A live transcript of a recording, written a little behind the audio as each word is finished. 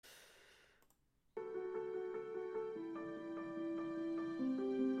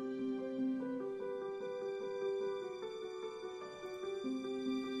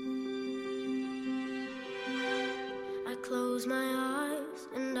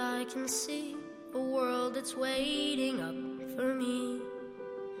can see a world that's waiting up for me,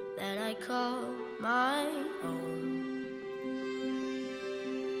 that I call my own.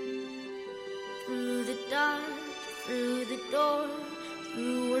 Through the dark, through the door,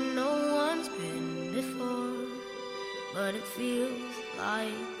 through where no one's been before, but it feels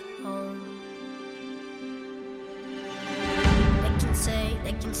like home.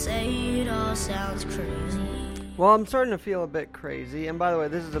 They can say it all sounds crazy. Well, I'm starting to feel a bit crazy. And by the way,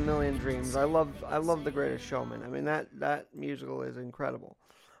 this is A Million Dreams. I love The Greatest Showman. I mean, that musical is incredible.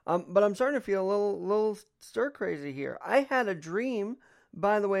 But I'm starting to feel a little stir crazy here. I had a dream.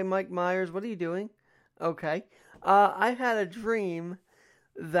 By the way, Mike Myers, what are you doing? Okay. I had a dream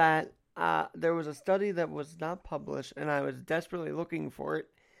that there was a study that was not published, and I was desperately looking for it.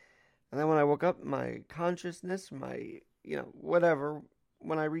 And then when I woke up, my consciousness, whatever,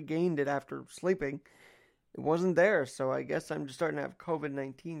 when I regained it after sleeping, it wasn't there. So I guess I'm just starting to have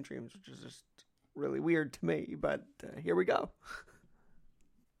COVID-19 dreams, which is just really weird to me. But here we go.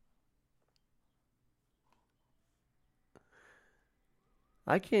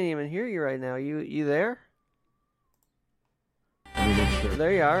 I can't even hear you right now. You there?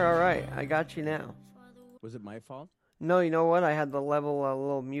 There you are. All right. I got you now. Was it my fault? No, you know what? I had the level a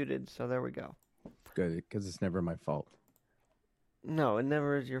little muted, so there we go. Good, because it's never my fault. No, it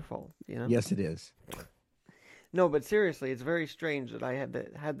never is your fault, you know? Yes, it is. No, but seriously, it's very strange that I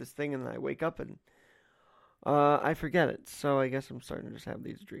had this thing and then I wake up and I forget it. So I guess I'm starting to just have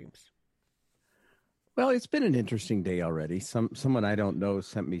these dreams. Well, it's been an interesting day already. Someone I don't know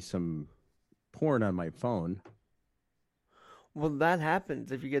sent me some porn on my phone. Well, that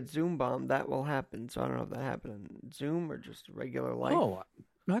happens. If you get Zoom bombed, that will happen. So I don't know if that happened in Zoom or just regular life. Oh,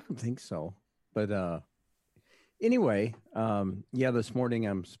 I don't think so. But anyway, this morning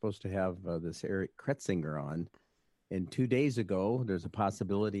I'm supposed to have this Eric Kretzinger on. And 2 days ago, there's a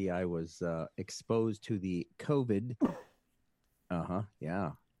possibility I was exposed to the COVID.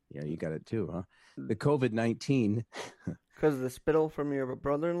 Yeah, you got it too, huh? The COVID-19. Because of the spittle from your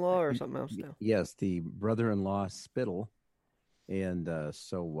brother-in-law or something else now? Yes, the brother-in-law spittle. And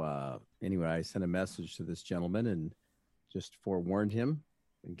anyway, I sent a message to this gentleman and just forewarned him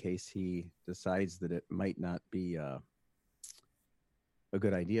in case he decides that it might not be a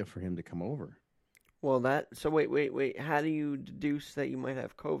good idea for him to come over. Well, so wait. How do you deduce that you might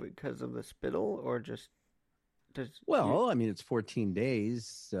have COVID? Because of the spittle or just? I mean, it's 14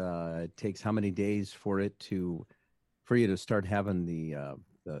 days. It takes how many days for you to start having the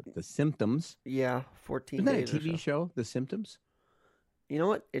symptoms? Yeah, 14 Isn't days. Isn't that a TV show, The Symptoms? You know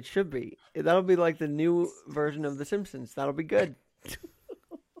what? It should be. That'll be like the new version of The Simpsons. That'll be good.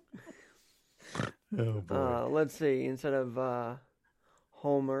 Oh, boy. Let's see. Instead of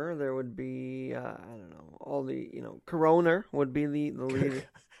Homer, there would be, I don't know, all the, Coroner would be the lead.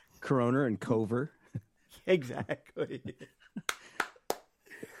 Coroner and Cover. Exactly.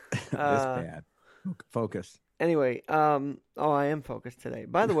 That's bad. Focus. Anyway, I am focused today.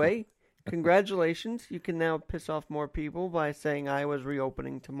 By the way, congratulations. You can now piss off more people by saying Iowa's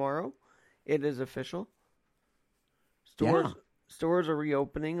reopening tomorrow. It is official. Stores are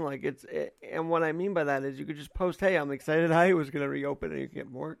reopening. And what I mean by that is you could just post, "Hey, I'm excited Iowa's going to reopen," and you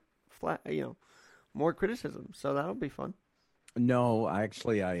get more more criticism. So that'll be fun. No,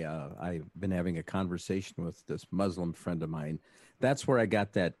 actually, I've been having a conversation with this Muslim friend of mine. That's where I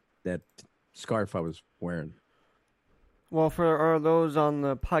got that scarf I was wearing. Well, for those on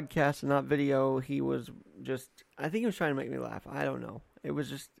the podcast and not video, he was I think he was trying to make me laugh. I don't know. It was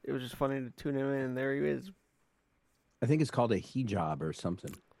just funny to tune him in, and there he is. I think it's called a hijab or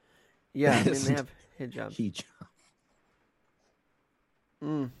something. Yeah, I mean, they have hijabs.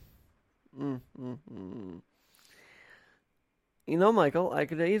 You know, Michael, I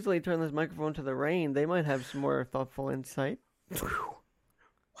could easily turn this microphone to the rain. They might have some more thoughtful insight. Wow.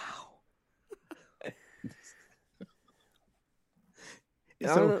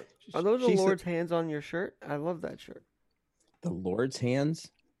 Are those the Lord's hands on your shirt? I love that shirt. The Lord's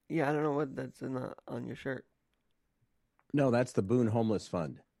hands? Yeah, I don't know what that's on your shirt. No, that's the Boone Homeless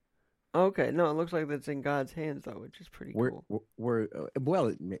Fund. Okay, no, it looks like that's in God's hands, though, which is pretty cool.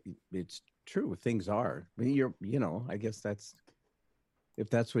 It's true. Things are. I mean, I guess if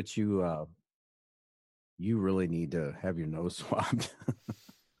that's what you really need to have your nose swabbed.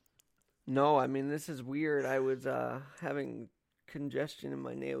 No, I mean, this is weird. I was having congestion in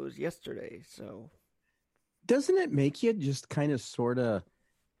my nose yesterday, so. Doesn't it make you just kind of sort of,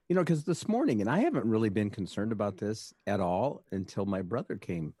 because this morning, and I haven't really been concerned about this at all until my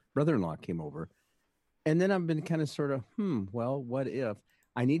brother-in-law came over. And then I've been kind of sort of, well, what if?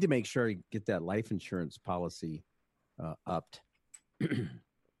 I need to make sure I get that life insurance policy upped.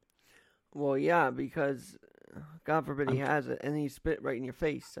 Well, yeah, because God forbid he I'm has it, and he spit right in your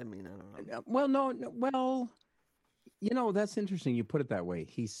face. I mean, I don't know. well, no, well, that's interesting. You put it that way.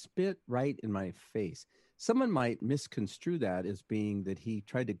 He spit right in my face. Someone might misconstrue that as being that he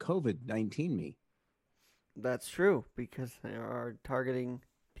tried to COVID-19 me. That's true because they are targeting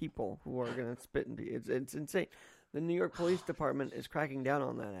people who are going to spit and be. It's insane. The New York Police Department is cracking down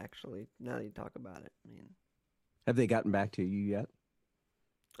on that. Actually, now that you talk about it, I mean, Have they gotten back to you yet?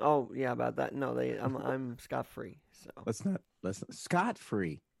 oh yeah, about that. No, I'm scot free. So Let's scot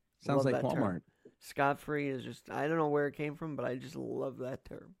free. Sounds love like that Walmart. term. Scot free is just I don't know where it came from, but I just love that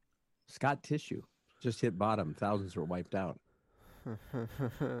term. Scott tissue just hit bottom. Thousands were wiped out.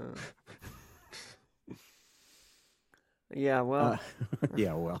 Yeah, well,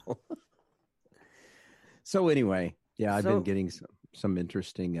 yeah, well. So anyway, yeah, I've been getting some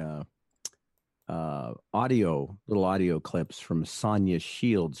interesting little audio clips from Sonia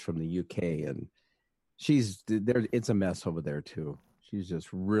Shields from the UK, and she's there. It's a mess over there too. She's just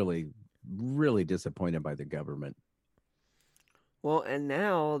really, really disappointed by the government. well, and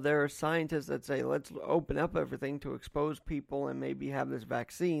now there are scientists that say let's open up everything to expose people and maybe have this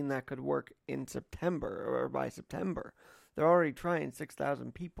vaccine that could work in September or by September. They're already trying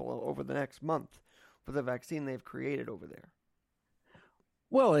 6,000 people over the next month for the vaccine they've created over there.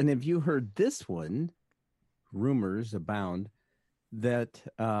 Well, and have you heard this one? Rumors abound that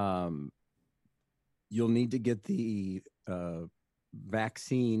you'll need to get the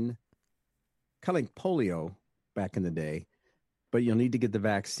vaccine, kind of like polio back in the day, but you'll need to get the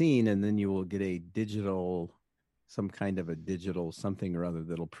vaccine and then you will get some kind of a digital something or other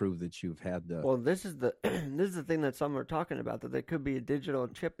that'll prove that you've had the. Well, this is the this is the thing that some are talking about, that there could be a digital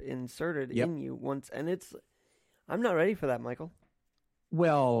chip inserted in you once, and I'm not ready for that, Michael.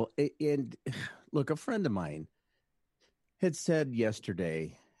 Well, and look, a friend of mine had said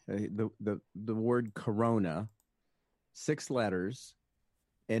yesterday the word corona, 6 letters,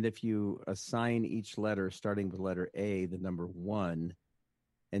 and if you assign each letter starting with letter A, the number 1,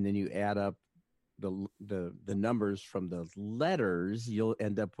 and then you add up the numbers from the letters, you'll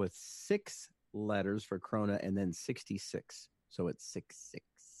end up with 6 letters for corona and then 66. So it's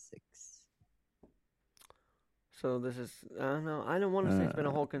 666. So this is, I don't know. I don't want to say it's been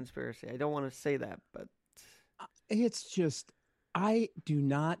a whole conspiracy. I don't want to say that, but it's just, I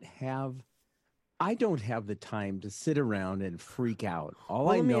don't have the time to sit around and freak out.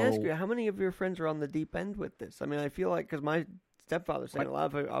 Let me ask you, how many of your friends are on the deep end with this? I mean, I feel like, because my stepfather's saying a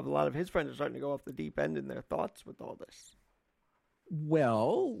lot of his friends are starting to go off the deep end in their thoughts with all this.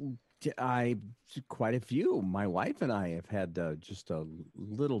 Well, quite a few. My wife and I have had just a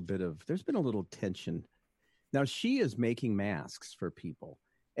little bit of, there's been a little tension. Now, she is making masks for people.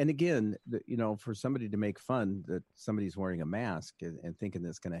 And again, for somebody to make fun that somebody's wearing a mask and thinking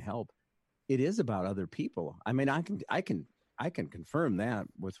that's going to help, it is about other people. I mean, I can confirm that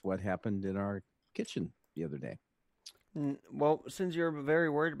with what happened in our kitchen the other day. Well, since you're very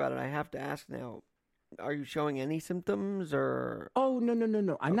worried about it, I have to ask now, are you showing any symptoms or? Oh,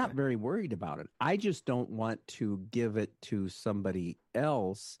 no. I'm not very worried about it. I just don't want to give it to somebody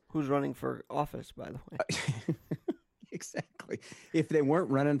else. Who's running for office, by the way. Exactly. If they weren't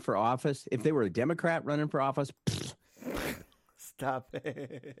running for office, if they were a Democrat running for office. Stop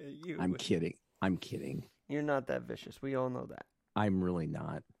it. I'm kidding. You're not that vicious. We all know that. I'm really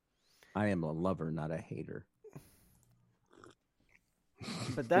not. I am a lover, not a hater.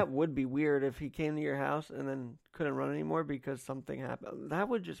 But that would be weird if he came to your house and then couldn't run anymore because something happened. That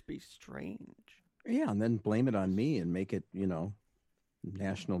would just be strange. Yeah, and then blame it on me and make it,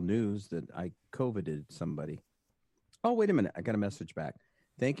 national news that I COVIDed somebody. Oh, wait a minute. I got a message back.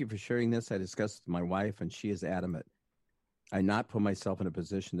 Thank you for sharing this. I discussed with my wife, and she is adamant. I not put myself in a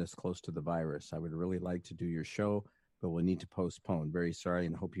position this close to the virus. I would really like to do your show, but we'll need to postpone. Very sorry,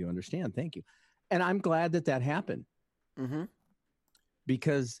 and hope you understand. Thank you. And I'm glad that happened. Mm-hmm.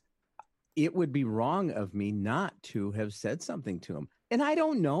 Because it would be wrong of me not to have said something to him. And I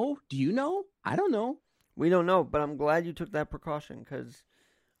don't know. Do you know? I don't know. We don't know, but I'm glad you took that precaution because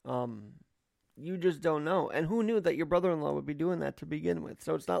you just don't know. And who knew that your brother-in-law would be doing that to begin with?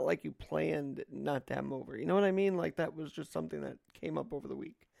 So it's not like you planned not to have him over. You know what I mean? Like that was just something that came up over the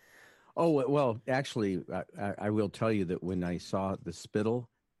week. Oh, well, actually, I will tell you that when I saw the spittle,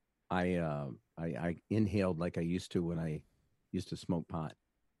 I inhaled like I used to when I used to smoke pot.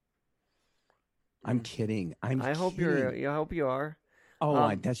 I'm kidding. I hope you are.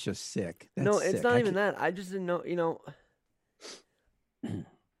 Oh, that's just sick. No, it's not even that. I just didn't know.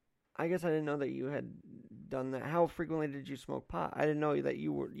 I guess I didn't know that you had done that. How frequently did you smoke pot? I didn't know that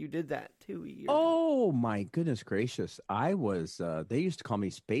you did that too. Oh my goodness gracious! I was. They used to call me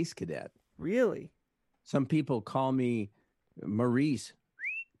Space Cadet. Really? Some people call me Maurice.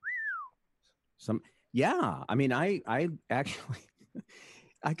 Yeah. I mean, I actually,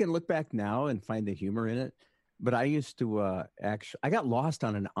 I can look back now and find the humor in it. But I used to I got lost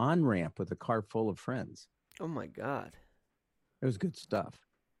on an on ramp with a car full of friends. Oh my God. It was good stuff.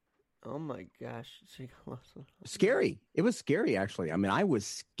 Oh my gosh. So you got lost. Scary. It was scary, actually. I mean, I was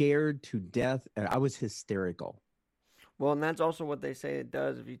scared to death and I was hysterical. Well, and that's also what they say it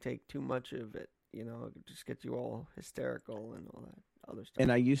does if you take too much of it. You know, it just gets you all hysterical and all that other stuff.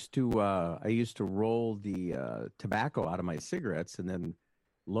 And I used to roll the tobacco out of my cigarettes and then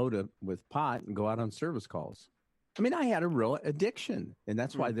load it with pot and go out on service calls. I mean, I had a real addiction, and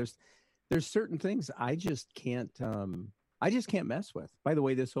that's why there's certain things I just can't mess with. By the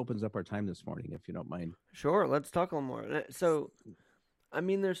way, this opens up our time this morning, if you don't mind. Sure, let's talk a little more. So, I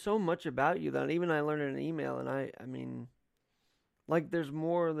mean, there's so much about you that even I learned in an email, and I mean, like, there's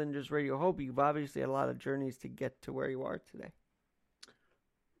more than just Radio Hope. You've obviously had a lot of journeys to get to where you are today.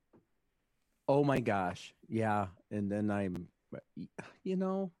 Oh my gosh, yeah. And then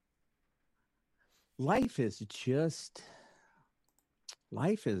life is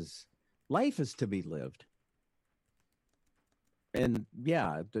to be lived. And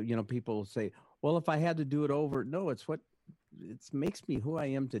yeah, people say, well, if I had to do it over, no, it makes me who I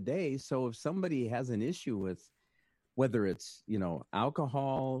am today. So if somebody has an issue with whether it's,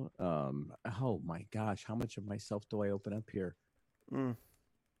 alcohol, oh my gosh, how much of myself do I open up here?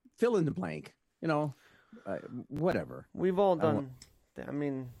 Fill in the blank, whatever. We've all done. I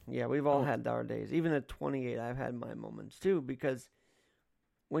mean, yeah, we've all had our days. Even at 28, I've had my moments too, because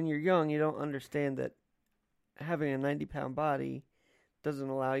when you're young, you don't understand that having a 90-pound body doesn't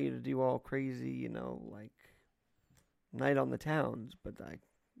allow you to do all crazy, like night on the towns. But I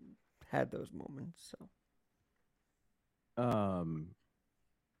had those moments, so.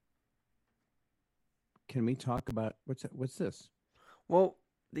 Can we talk about what's this? Well,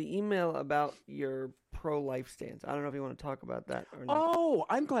 the email about your pro-life stance. I don't know if you want to talk about that or not. Oh,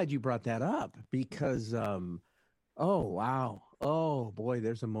 I'm glad you brought that up because, oh, wow. Oh, boy,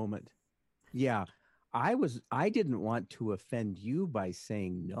 there's a moment. Yeah, I didn't want to offend you by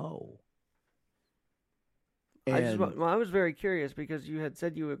saying no. I was very curious because you had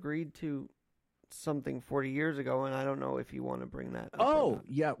said you agreed to something 40 years ago, and I don't know if you want to bring that up. Oh,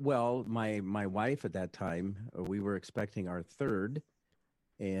 yeah. Well, my wife at that time, we were expecting our third.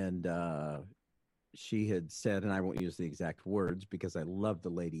 And she had said, and I won't use the exact words because I love the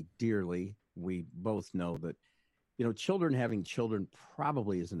lady dearly. We both know that, having children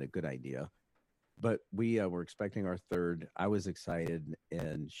probably isn't a good idea. But we were expecting our third. I was excited,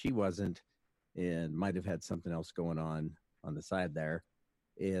 and she wasn't, and might have had something else going on the side there.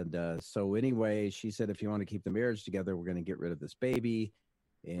 And so anyway, she said, if you want to keep the marriage together, we're going to get rid of this baby.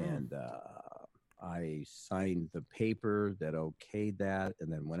 And I signed the paper that okayed that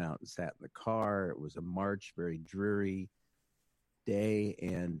and then went out and sat in the car. It was a March, very dreary day,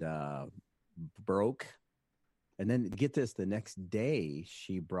 and broke. And then get this, the next day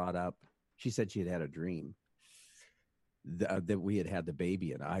she said she had had a dream that we had the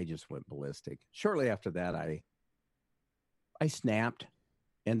baby, and I just went ballistic. Shortly after that, I snapped,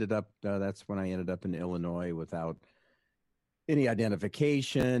 that's when I ended up in Illinois without any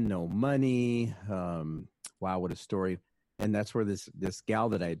identification, no money. Wow, what a story. And that's where this gal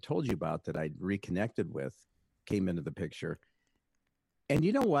that I had told you about that I'd reconnected with came into the picture. And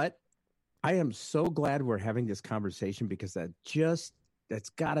you know what? I am so glad we're having this conversation because that's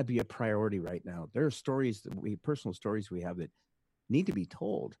got to be a priority right now. There are personal stories we have that need to be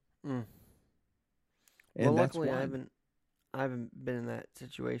told. And well, luckily I haven't been in that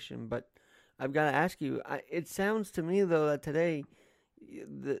situation, but I've got to ask you. It sounds to me though that today,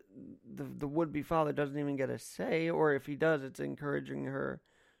 the would-be father doesn't even get a say, or if he does, it's encouraging her.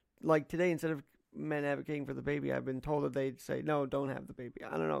 Like today, instead of men advocating for the baby, I've been told that they'd say no, don't have the baby.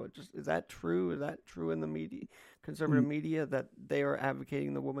 I don't know. Is that true? Is that true in the media, conservative media, that they are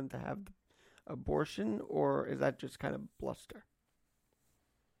advocating the woman to have the abortion, or is that just kind of bluster?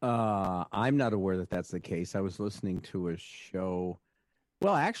 I'm not aware that that's the case. I was listening to a show.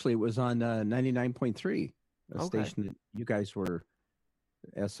 Well, actually, it was on 99.3, a station that you guys were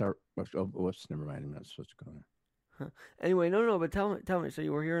SR. Oh, whoops, never mind. I'm not supposed to go there. Huh. Anyway, no, but tell me. So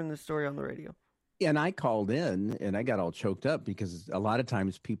you were hearing this story on the radio. And I called in, and I got all choked up because a lot of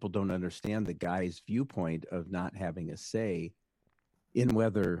times people don't understand the guy's viewpoint of not having a say in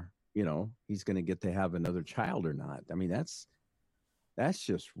whether, he's going to get to have another child or not. I mean, that's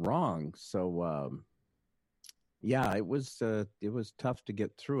just wrong. So, yeah, it was tough to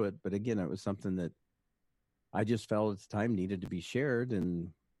get through it. But again, it was something that I just felt at the time needed to be shared. And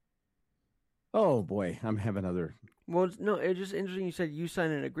Oh boy, I'm having other. Well, no, it's just interesting you said you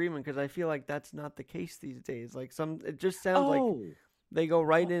signed an agreement because I feel like that's not the case these days. Like it just sounds like Oh, they go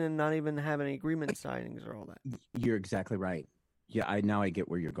right in and not even have any agreement signings or all that. you're exactly right. Yeah, I get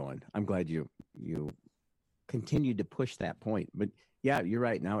where you're going. I'm glad you continued to push that point. But yeah, you're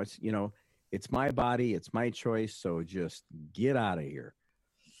right. Now it's it's my body, it's my choice. So just get out of here.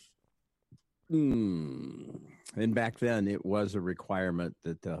 And back then, it was a requirement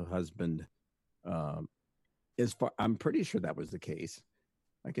that the husband, as far I'm pretty sure that was the case.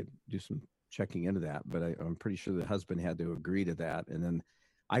 I could do some checking into that, but I'm pretty sure the husband had to agree to that, and then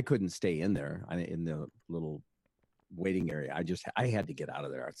I couldn't stay in there in the little waiting area. I had to get out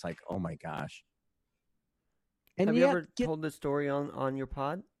of there. It's like, oh my gosh. And have you ever told this story on your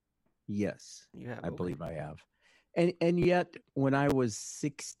pod? Yes, you have. I believe I have. And yet, when I was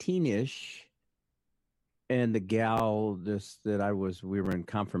 16-ish, and the gal that we were in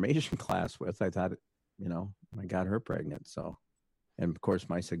confirmation class with, I thought, I got her pregnant. So, and of course,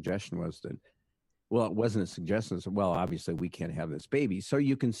 my suggestion was that, well, it wasn't a suggestion. So, well, obviously, we can't have this baby. So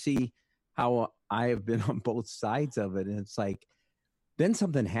you can see how I have been on both sides of it, and it's like, then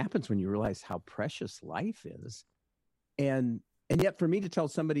something happens when you realize how precious life is, and yet for me to tell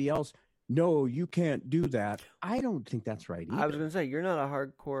somebody else, no, you can't do that, I don't think that's right either. I was going to say, you're not a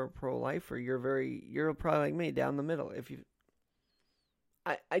hardcore pro-lifer. You're probably like me, down the middle.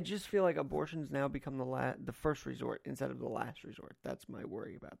 I just feel like abortion's now become the first resort instead of the last resort. That's my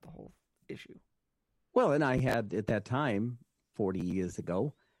worry about the whole issue. Well, and I had at that time, 40 years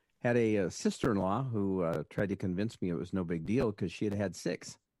ago, had a sister-in-law who tried to convince me it was no big deal because she had had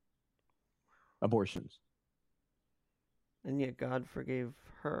 6 abortions. And yet God forgave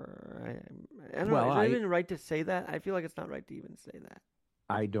her. I don't know. Is it even right to say that? I feel like it's not right to even say that.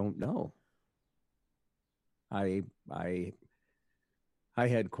 I don't know. I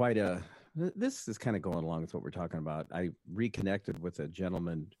had quite a... This is kind of going along with what we're talking about. I reconnected with a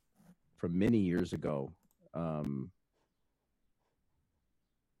gentleman from many years ago.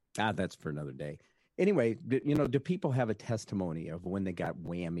 That's for another day. Anyway, do people have a testimony of when they got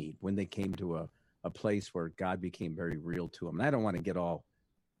whammied, when they came to a place where God became very real to them? And I don't want to get all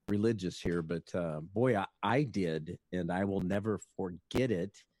religious here, but boy, I did, and I will never forget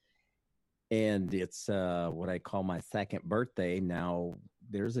it. And it's what I call my second birthday. Now,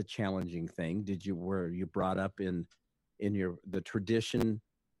 there's a challenging thing. Were you brought up in the tradition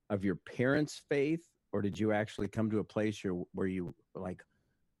of your parents' faith, or did you actually come to a place where you were like,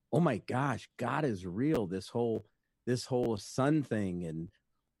 oh my gosh, God is real, this whole son thing, and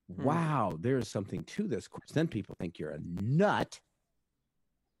wow, there's something to this. Of course, then people think you're a nut,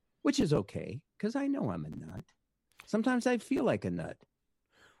 which is okay, because I know I'm a nut. Sometimes I feel like a nut.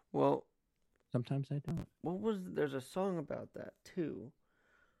 Well, sometimes I don't. There's a song about that too.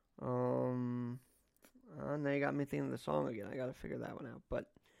 Now you got me thinking of the song again. I got to figure that one out. But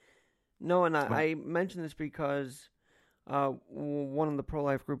no, and I mentioned this because one of the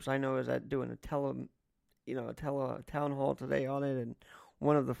pro-life groups I know is doing a town hall today on it, and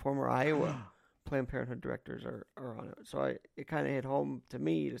one of the former Iowa Planned Parenthood directors are on it. So it kind of hit home to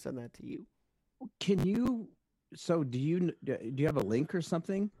me to send that to you. Can you? So do you have a link or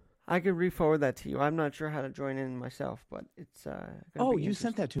something? I could re-forward that to you. I'm not sure how to join in myself, but it's. Oh, you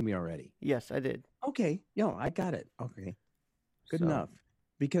sent that to me already. Yes, I did. Okay, I got it. Okay, good enough.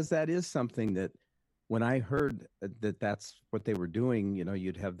 Because that is something that when I heard that's what they were doing,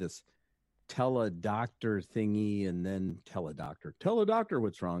 you'd have this tele-doctor thingy, and then tell a doctor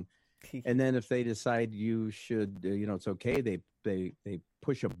what's wrong. And then if they decide you should, it's okay, they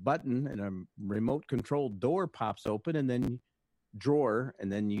push a button and a remote controlled door pops open, and then drawer,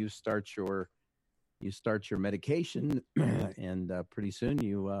 and then you start your medication, and pretty soon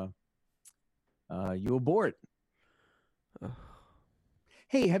you abort.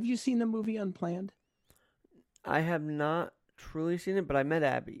 Hey, have you seen the movie Unplanned? I have not truly seen it, but I met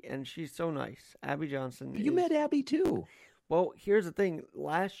Abby, and she's so nice. Abby Johnson. You met Abby too? Well, here's the thing.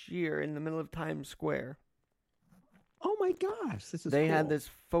 Last year, in the middle of Times Square. Oh my gosh, they had this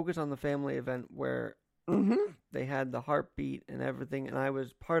Focus on the Family event where they had the heartbeat and everything, and I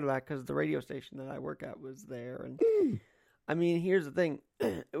was part of that because the radio station that I work at was there. And I mean, here's the thing.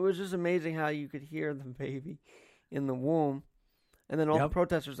 It was just amazing how you could hear the baby in the womb, and then all the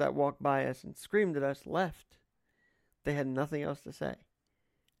protesters that walked by us and screamed at us left. They had nothing else to say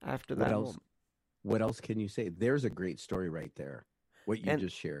after that moment. What else can you say? There's a great story right there, what you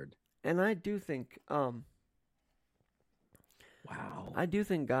just shared. And I do think... wow. I do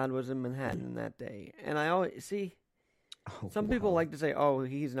think God was in Manhattan that day. And I always... See, some people like to say, oh,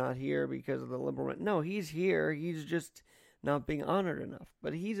 he's not here because of the liberal... No, he's here. He's just not being honored enough.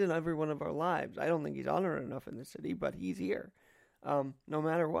 But he's in every one of our lives. I don't think he's honored enough in the city, but he's here, no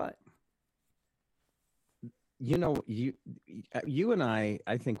matter what. You know, you and I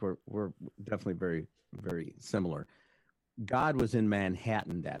think we're definitely very, very similar. God was in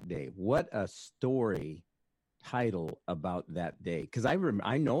Manhattan that day. What a story title about that day. Because I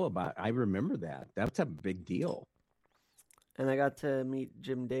remember that. That's a big deal. And I got to meet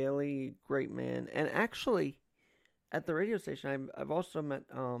Jim Daly, great man. And actually, at the radio station, I've also met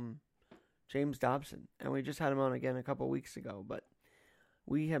James Dobson. And we just had him on again a couple weeks ago. But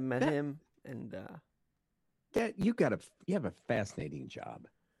we have met him, and that you have a fascinating job.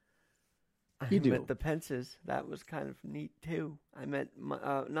 I met the Pences. That was kind of neat too. I met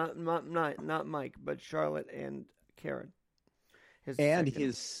not Mike, but Charlotte and Karen.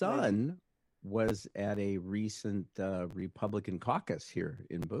 His son was at a recent Republican caucus here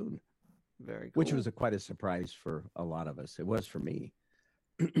in Boone. Very cool. Which was quite a surprise for a lot of us. It was for me.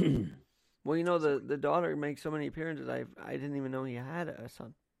 Well, you know, the daughter makes so many appearances. I didn't even know he had a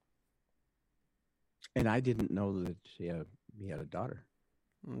son. And I didn't know that he had a daughter.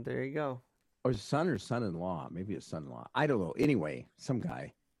 There you go. Or son or son-in-law. Maybe a son-in-law. I don't know. Anyway, some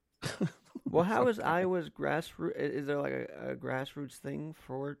guy. Well, how is Iowa's grassroots? Is there like a grassroots thing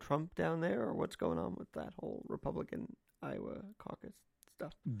for Trump down there? Or what's going on with that whole Republican Iowa caucus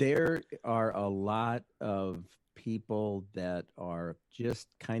stuff? There are a lot of people that are just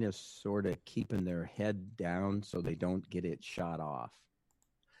kind of sort of keeping their head down so they don't get it shot off.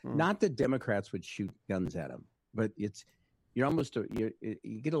 Not that Democrats would shoot guns at them, but you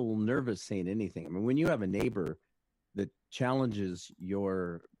get a little nervous saying anything. I mean, when you have a neighbor that challenges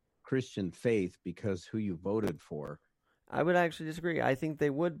your Christian faith because who you voted for. I would actually disagree. I think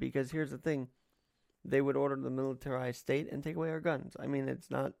they would, because here's the thing. They would order the militarized state and take away our guns. I mean, it's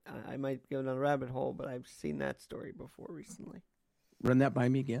not, I might go down a rabbit hole, but I've seen that story before recently. Run that by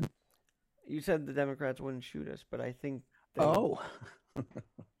me again. You said the Democrats wouldn't shoot us, but I think. Oh,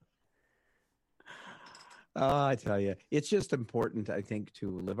 I tell you, it's just important, I think,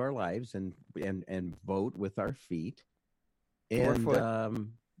 to live our lives and vote with our feet, and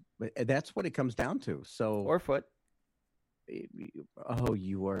that's what it comes down to. So, or foot. Oh,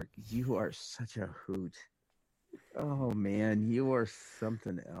 you are such a hoot. Oh man, you are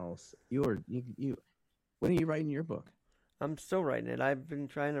something else. You. When are you writing your book? I'm still writing it. I've been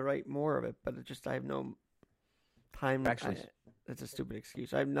trying to write more of it, but I have no time. Actually, that's a stupid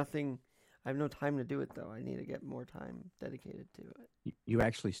excuse. I have no time to do it, though. I need to get more time dedicated to it. You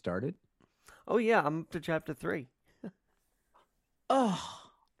actually started? Oh yeah, I'm up to chapter 3. Oh,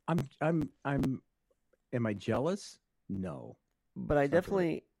 am I jealous? No. But I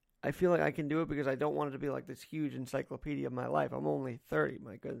feel like I can do it because I don't want it to be like this huge encyclopedia of my life. I'm only 30,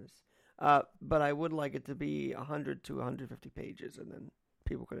 my goodness. But I would like it to be 100 to 150 pages, and then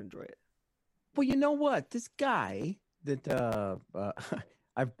people could enjoy it. Well, you know what? This guy that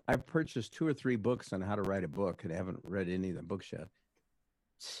I've purchased 2 or 3 books on how to write a book, and I haven't read any of the books yet.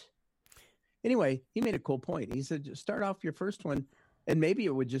 Anyway, he made a cool point. He said, start off your first one, and maybe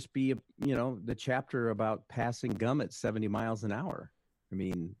it would just be, the chapter about passing gum at 70 miles an hour. I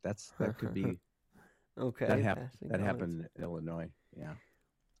mean, that could be. Okay. That happened in Illinois. Yeah.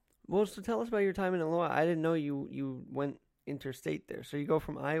 Well, so tell us about your time in Illinois. I didn't know you went interstate there. So you go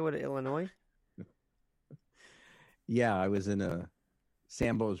from Iowa to Illinois? Yeah, I was in a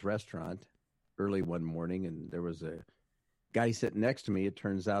Sambo's restaurant early one morning, and there was a guy sitting next to me. It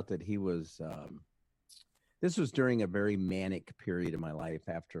turns out that he was, this was during a very manic period of my life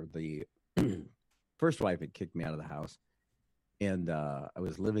after the first wife had kicked me out of the house. And I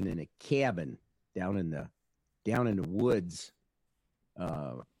was living in a cabin down in the woods.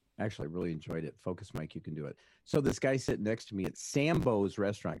 Actually, I really enjoyed it. Focus, Mike, you can do it. So this guy sitting next to me at Sambo's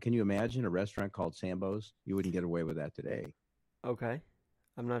restaurant. Can you imagine a restaurant called Sambo's? You wouldn't get away with that today. Okay.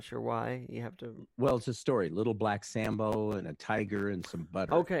 I'm not sure why you have to. Well, it's a story. Little black Sambo and a tiger and some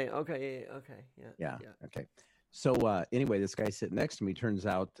butter. Okay. Yeah. Okay. So anyway, this guy sitting next to me, turns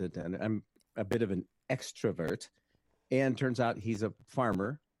out that I'm a bit of an extrovert, and turns out he's a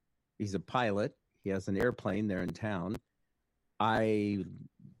farmer. He's a pilot. He has an airplane there in town. I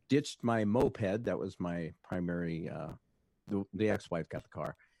ditched my moped. That was my primary. The ex-wife got the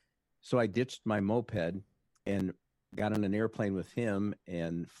car, so I ditched my moped and got on an airplane with him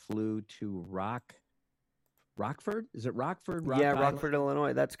and flew to Rockford. Is it Rockford? Rockford,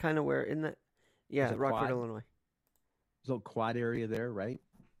 Illinois. That's kind of where in that. Yeah, Rockford, Illinois. There's a little quad area there, right?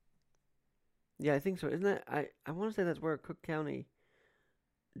 Yeah, I think so. Isn't that? I want to say that's where Cook County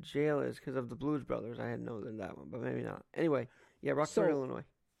jail is because of the Blues Brothers. I had known that one, but maybe not. Anyway, yeah, Rockford, Illinois.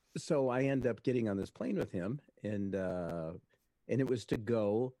 So I end up getting on this plane with him, and it was to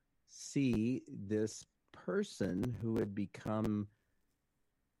go see this person who had become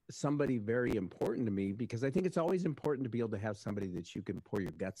somebody very important to me, because I think it's always important to be able to have somebody that you can pour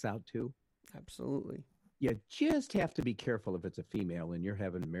your guts out to. Absolutely. You just have to be careful if it's a female and you're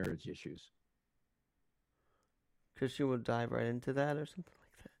having marriage issues. Because she would dive right into that or something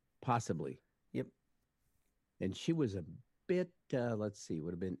like that. Possibly. Yep. And she was a bit, let's see,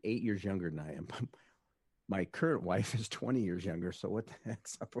 would have been 8 years younger than I am. My current wife is 20 years younger. So what the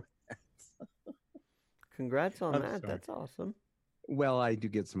heck's up with that? Congrats on I'm that. sorry. That's awesome. Well, I do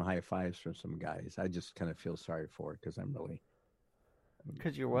get some high fives from some guys. I just kind of feel sorry for it because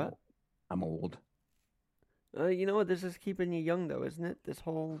Because you're what? I'm old. You know what? This is keeping you young, though, isn't it? This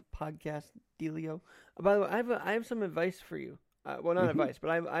whole podcast dealio. By the way, I have some advice for you. Well, not advice, but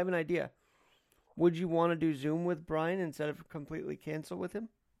I have an idea. Would you want to do Zoom with Brian instead of completely cancel with him?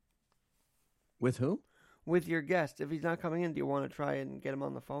 With who? With your guest. If he's not coming in, do you want to try and get him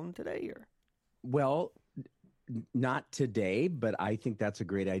on the phone today? Or Well, not today, but I think that's a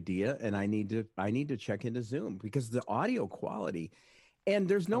great idea, and I need to check into Zoom because the audio quality, and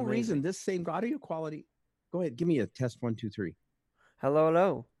there's no reason this same audio quality. Go ahead, give me a test 1, 2, 3. Hello,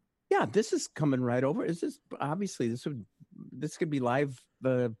 hello. Yeah, this is coming right over. Is this obviously this could be live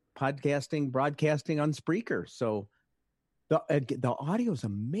podcasting, broadcasting on Spreaker. So the audio is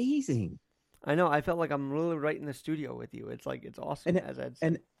amazing. I know. I felt like I'm really right in the studio with you. It's like it's awesome.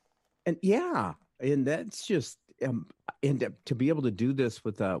 And yeah, and that's just and to be able to do this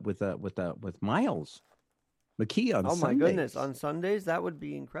with Miles McKee on Sundays. Oh my goodness, on Sundays that would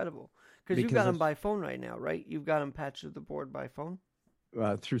be incredible. Because you've got him by phone right now, right? You've got him patched to the board by phone?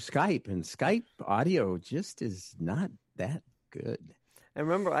 Through Skype, and Skype audio just is not that good. And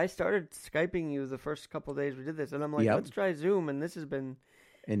remember, I started Skyping you the first couple of days we did this, and I'm like, let's try Zoom, and this has been...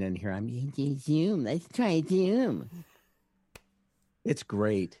 And then here I'm using Zoom. Let's try Zoom. It's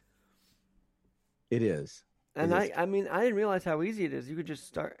great. It is. And I mean, I didn't realize how easy it is. You could just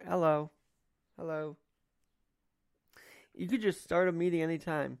start, hello. You could just start a meeting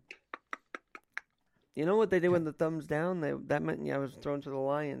anytime. You know what they did with the thumbs down? That meant I was thrown to the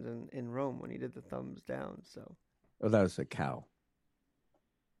lions in Rome when he did the thumbs down. So. Oh, that was a cow.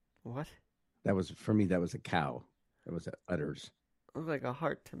 What? That was for me. That was a cow. That was udders. It was like a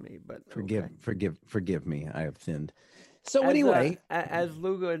heart to me, but forgive me. I have thinned. So anyway, as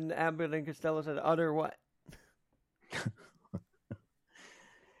Lugo and Abbott and Costello said, utter what?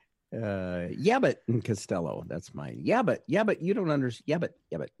 Yabbit and Costello. That's mine. Yabbit. You don't understand.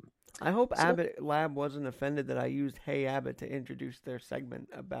 Yabbit. I hope Abbott Lab wasn't offended that I used Hey Abbott to introduce their segment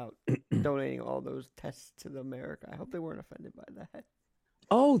about donating all those tests to America. I hope they weren't offended by that.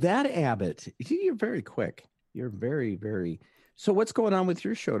 Oh, that Abbott. You're very quick. You're very, very... So what's going on with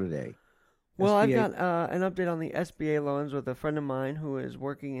your show today? Well, SBA? I've got an update on the SBA loans with a friend of mine who is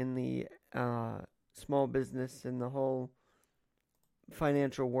working in the small business and the whole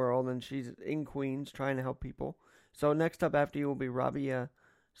financial world, and she's in Queens trying to help people. So next up after you will be Rabia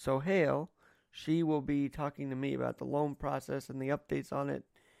Sohail. She will be talking to me about the loan process and the updates on it.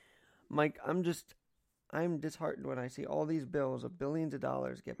 Mike, I'm disheartened when I see all these bills of billions of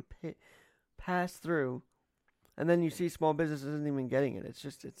dollars get passed through, and then you see small business isn't even getting it. It's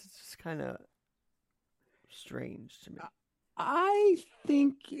just kind of strange to me. I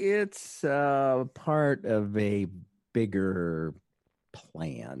think it's part of a bigger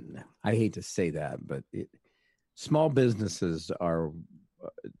plan. I hate to say that, but small businesses are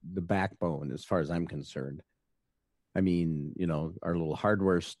the backbone as far as I'm concerned. I mean, our little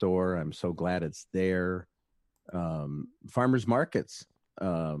hardware store, I'm so glad it's there. Farmers markets.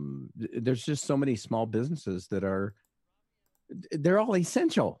 There's just so many small businesses they're all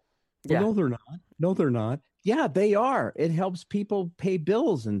essential. Yeah. Well, no, they're not. Yeah, they are. It helps people pay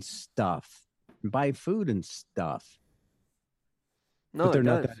bills and stuff, and buy food and stuff. No, but they're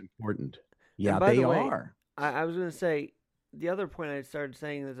not that important. Yeah, they are. I was going to say, the other point I started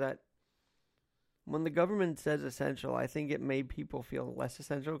saying is that when the government says essential, I think it made people feel less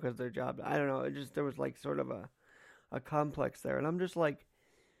essential because their job. I don't know. There was like sort of a complex there, and I'm just like,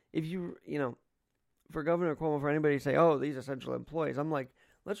 if for Governor Cuomo, for anybody to say, "Oh, these essential employees," I'm like,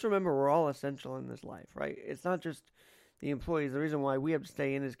 let's remember we're all essential in this life, right? It's not just the employees. The reason why we have to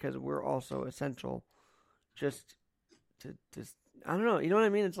stay in is because we're also essential. Just to I don't know. You know what I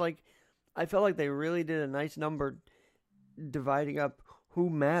mean? It's like I felt like they really did a nice number dividing up who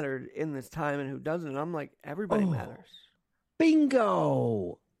mattered in this time and who doesn't. And I'm like, everybody matters.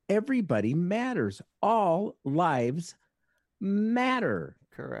 Bingo! Everybody matters. All lives matter.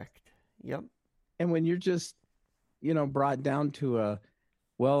 Correct. Yep. And when you're just, brought down to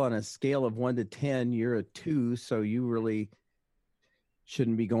Well, on a scale of 1 to 10, you're a 2, so you really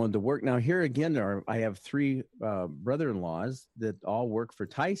shouldn't be going to work. Now, here again, I have 3 brother-in-laws that all work for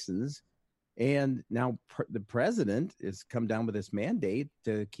Tyson's, and now the president has come down with this mandate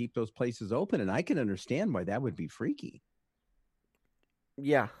to keep those places open, and I can understand why that would be freaky.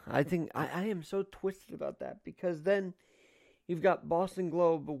 Yeah, I think I am so twisted about that, because then you've got Boston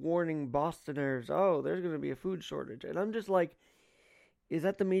Globe warning Bostoners, oh, there's going to be a food shortage. And I'm just like, is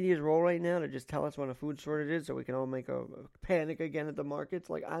that the media's role right now, to just tell us when a food shortage is so we can all make a panic again at the markets?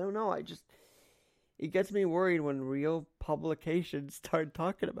 Like, I don't know. It gets me worried when real publications start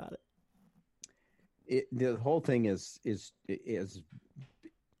talking about it. The whole thing is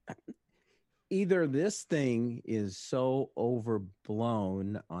either this thing is so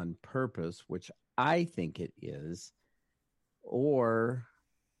overblown on purpose, which I think it is, or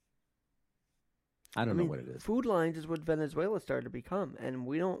I don't know what it is. Food lines is what Venezuela started to become, and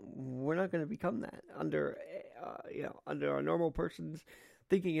we're not going to become that under our normal person's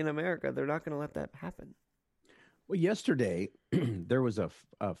thinking in America. They're not going to let that happen. Well, yesterday there was a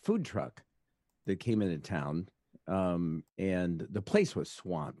food truck that came into town, and the place was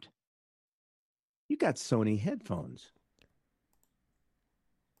swamped. You got Sony headphones.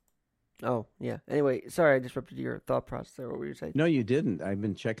 Oh, yeah. Anyway, sorry, I disrupted your thought process there. What were you saying? No, you didn't. I've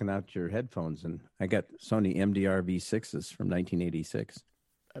been checking out your headphones, and I got Sony MDR V6s from 1986.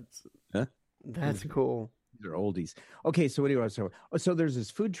 That's cool. They're oldies. Okay, so what do you want to say? So there's this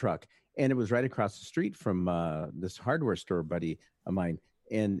food truck, and it was right across the street from this hardware store buddy of mine,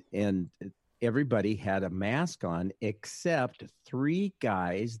 and everybody had a mask on except 3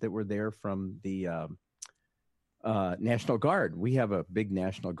 guys that were there from the National Guard. We have a big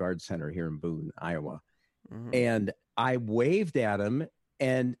National Guard center here in Boone, Iowa. Mm-hmm. And I waved at them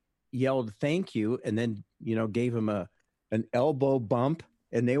and yelled, "Thank you." And then, gave them an elbow bump.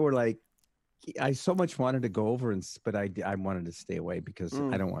 And they were like, I so much wanted to go over, but I wanted to stay away because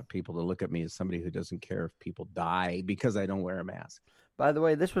I don't want people to look at me as somebody who doesn't care if people die because I don't wear a mask. By the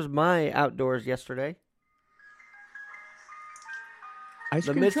way, this was my outdoors yesterday.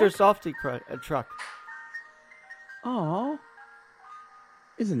 The Mr. Softy truck. Oh,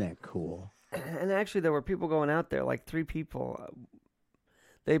 isn't that cool? And actually, there were people going out there, like 3 people.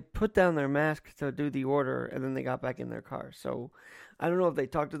 They put down their masks to do the order, and then they got back in their car. So I don't know if they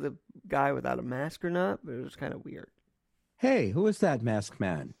talked to the guy without a mask or not, but it was kind of weird. Hey, who is that masked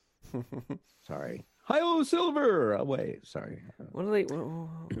man? Sorry. Hi-oh, Silver. Oh, wait, sorry. What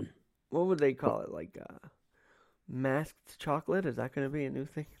would they call it? Like masked chocolate? Is that going to be a new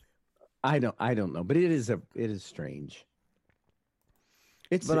thing? I don't know, but it is strange.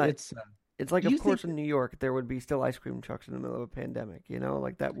 It's like, of course, in New York there would be still ice cream trucks in the middle of a pandemic.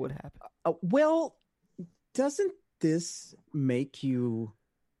 Like that would happen. Well, doesn't this make you?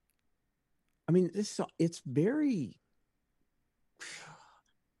 I mean, it's very.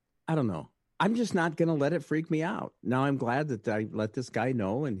 I don't know. I'm just not going to let it freak me out. Now I'm glad that I let this guy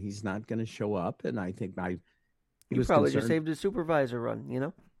know, and he's not going to show up. And I think he was probably concerned. Just saved his supervisor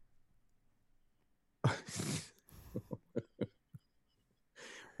run.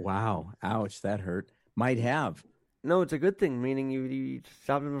 Wow. Ouch. That hurt. Might have. No, it's a good thing, meaning you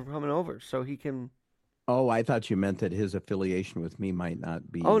stopped him from coming over so he can. Oh, I thought you meant that his affiliation with me might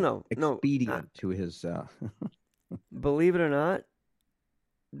not be expedient to his. Believe it or not,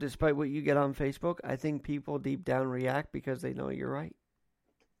 despite what you get on Facebook, I think people deep down react because they know you're right.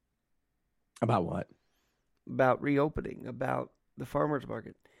 About what? About reopening, about the farmers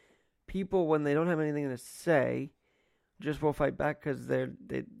market. People, when they don't have anything to say, just will fight back because they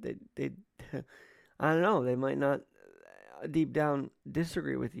I don't know, they might not deep down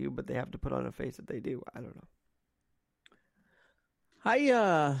disagree with you, but they have to put on a face that they do. I don't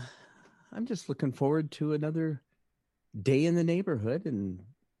know. I'm just looking forward to another day in the neighborhood, and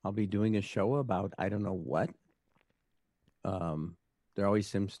I'll be doing a show about I don't know what. There always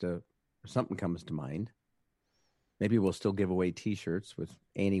seems to something comes to mind. Maybe we'll still give away T-shirts with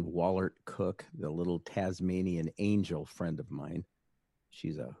Annie Wallert Cook, the little Tasmanian angel friend of mine.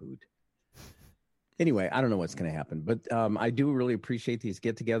 She's a hoot. Anyway, I don't know what's going to happen, but I do really appreciate these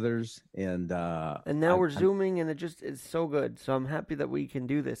get-togethers, and now we're Zooming, and it's so good. So I'm happy that we can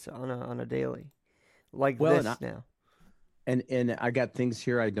do this on a daily, now. And I got things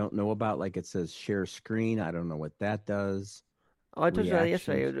here I don't know about, like it says share screen. I don't know what that does. Oh, I told you that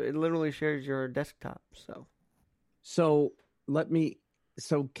yesterday. It literally shares your desktop. So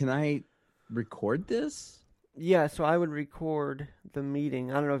can I record this? Yeah, so I would record the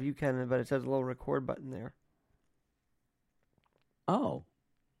meeting. I don't know if you can, but it says a little record button there. Oh.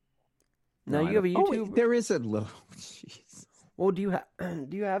 Now you have a YouTube. There is a little. Jeez. Well, do you have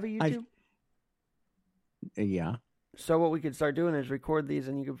a YouTube? Yeah. So what we could start doing is record these,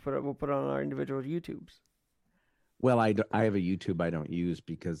 and we'll put it on our individual YouTubes. Well, I have a YouTube I don't use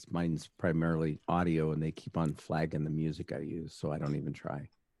because mine's primarily audio, and they keep on flagging the music I use, so I don't even try.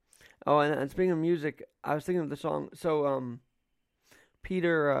 Oh, and speaking of music, I was thinking of the song. So,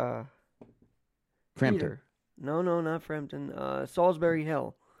 Peter. Frampton. Peter. No, not Frampton. Salisbury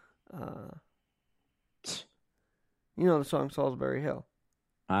Hill. You know the song Salisbury Hill.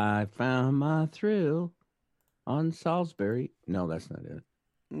 I found my thrill on Salisbury. No, that's not it.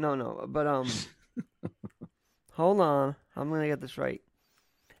 No, but hold on, I'm gonna get this right.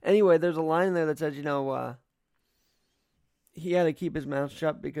 Anyway, there's a line there that says, he had to keep his mouth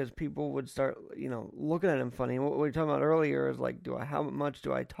shut because people would start, looking at him funny. What we were talking about earlier is like, how much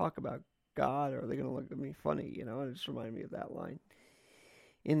do I talk about God, or are they gonna look at me funny? It just reminded me of that line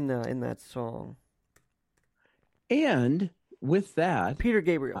in that song. And with that, Peter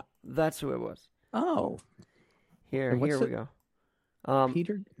Gabriel, that's who it was. Oh, here we go.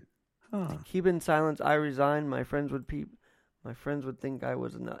 Peter. Huh. Keep in silence, I resign. My friends would peep. My friends would think I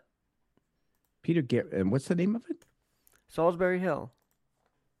was a nut. Peter and what's the name of it? Salisbury Hill.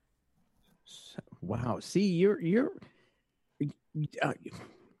 Wow. See, you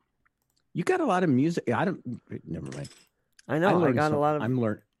got a lot of music. Never mind. I know. I got a lot of. I'm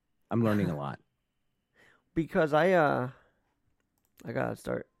learning a lot. Because I gotta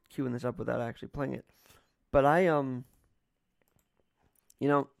start queuing this up without actually playing it. But I've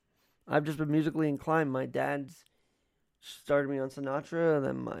just been musically inclined. My dad's started me on Sinatra, and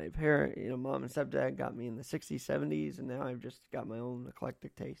then my parent, mom and stepdad got me in the 60s, 70s, and now I've just got my own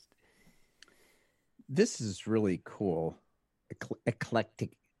eclectic taste. This is really cool.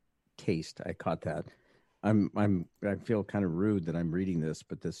 Eclectic taste. I caught that. I feel kind of rude that I'm reading this,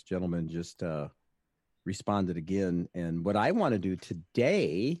 but this gentleman just responded again. And what I want to do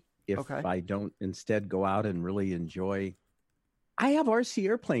today, if I don't instead go out and really enjoy, I have RC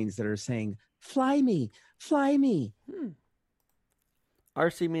airplanes that are saying, fly me, fly me.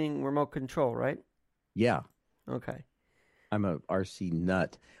 RC meaning remote control, right? Yeah. Okay. I'm a RC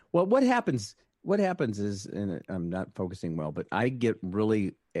nut. Well, what happens is, and I'm not focusing well, but I get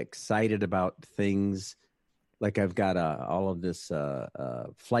really excited about things. Like I've got all of this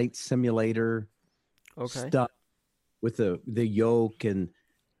flight simulator stuff with the yoke and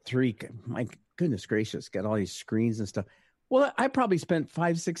my goodness gracious, got all these screens and stuff. Well, I probably spent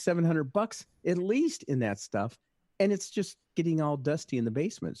 $500, $600, $700 at least in that stuff, and it's just getting all dusty in the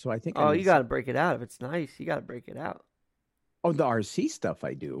basement. So I think you got to break it out. If it's nice, you got to break it out. Oh, the RC stuff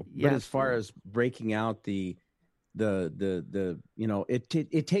I do, but as far as breaking out it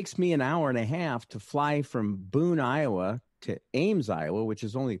takes me an hour and a half to fly from Boone, Iowa to Ames, Iowa, which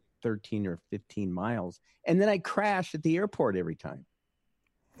is only 13 or 15 miles, and then I crash at the airport every time.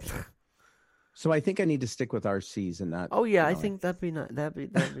 So I think I need to stick with RCs and not. Oh yeah, I think that'd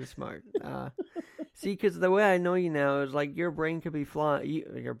be smart. See, because the way I know you now is like your brain could be flying.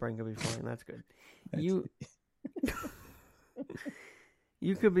 Your brain could be flying. That's good.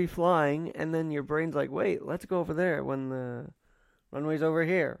 You could be flying, and then your brain's like, "Wait, let's go over there when the runway's over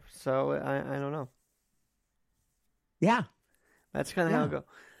here." So I don't know. Yeah, that's kind of how it goes.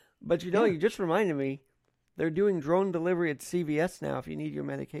 But you just reminded me, they're doing drone delivery at CVS now if you need your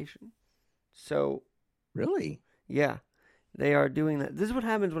medication. So, really? Yeah, they are doing that. This is what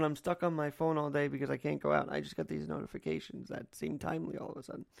happens when I'm stuck on my phone all day because I can't go out. I just got these notifications that seem timely all of a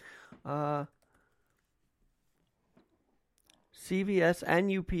sudden. CVS and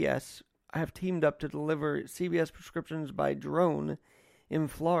UPS have teamed up to deliver CVS prescriptions by drone in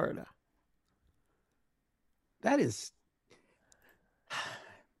Florida. That is...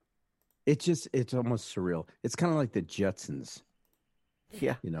 It's almost surreal. It's kind of like the Jetsons.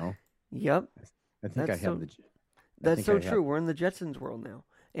 Yeah. Yep. I think I have That's so true. We're in the Jetsons world now.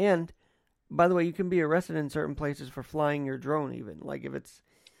 And, by the way, you can be arrested in certain places for flying your drone even. Like if it's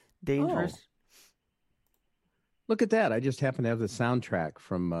dangerous. Oh. Look at that. I just happen to have the soundtrack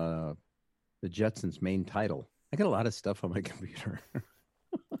from the Jetsons' main title. I got a lot of stuff on my computer.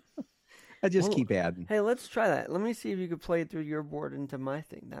 I just keep adding. Hey, let's try that. Let me see if you could play it through your board into my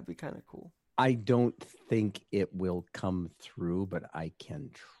thing. That'd be kind of cool. I don't think it will come through, but I can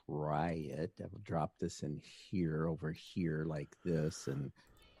try it. I will drop this in here, over here, like this, and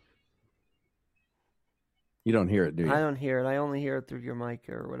you don't hear it, do you? I don't hear it. I only hear it through your mic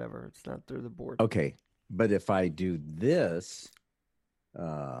or whatever. It's not through the board. Okay, but if I do this,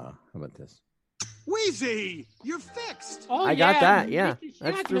 how about this? Wheezy, you're fixed. Oh, I got that. Yeah,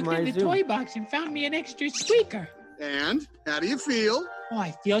 that's through looked my in the Zoom. toy box and found me an extra squeaker. And how do you feel? Oh,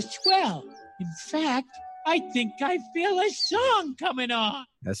 I feel swell. In fact, I think I feel a song coming on.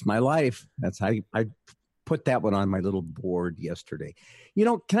 That's my life. That's how I put that one on my little board yesterday.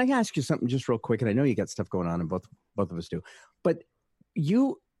 Can I ask you something just real quick? And I know you got stuff going on, and both of us do. But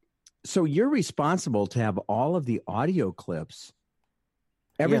you're responsible to have all of the audio clips,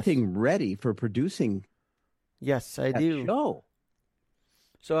 everything ready for producing. Yes, I do. Show.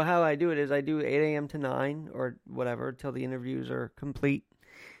 So how I do it is I do 8 a.m. to 9 or whatever till the interviews are complete.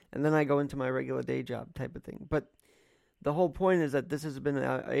 And then I go into my regular day job type of thing. But the whole point is that this has been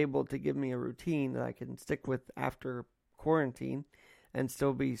able to give me a routine that I can stick with after quarantine and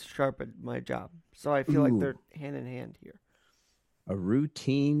still be sharp at my job. So I feel like they're hand in hand here. A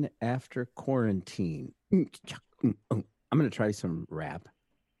routine after quarantine. I'm going to try some rap.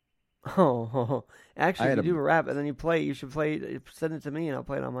 Actually, if you do a rap and then you should send it to me and I'll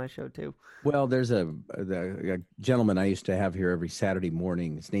play it on my show too. Well, there's a gentleman I used to have here every Saturday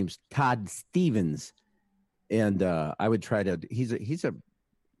morning. His name's Todd Stevens. And I would try to, he's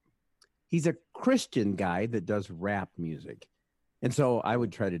a Christian guy that does rap music. And so I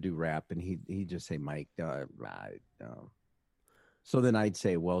would try to do rap and he'd just say, Mike, so then I'd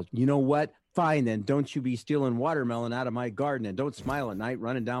say, well, you know what? Fine, then don't you be stealing watermelon out of my garden and don't smile at night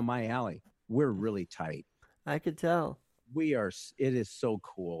running down my alley. We're really tight. I could tell. It is so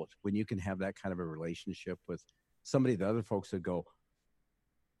cool when you can have that kind of a relationship with somebody that other folks would go,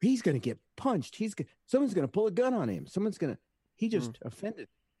 he's going to get punched. Someone's going to pull a gun on him. He just offended.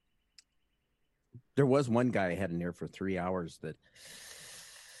 There was one guy I had in there for 3 hours that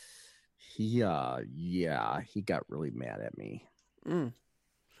he got really mad at me.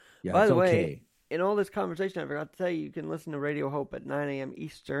 Yeah, by the way, in all this conversation, I forgot to tell you can listen to Radio Hope at 9 a.m.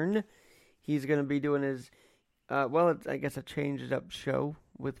 Eastern. He's going to be doing his, I guess a changed up show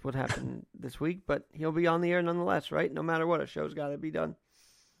with what happened this week, but he'll be on the air nonetheless, right? No matter what, a show's got to be done.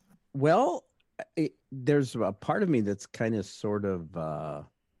 Well, there's a part of me that's kind of sort of,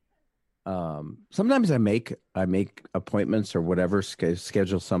 sometimes I make appointments or whatever,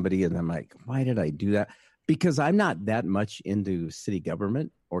 schedule somebody, and I'm like, why did I do that? Because I'm not that much into city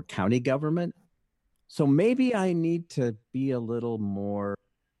government or county government. So maybe I need to be a little more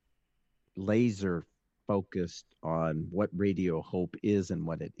laser focused on what Radio Hope is and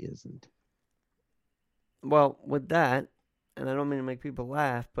what it isn't. Well, with that, and I don't mean to make people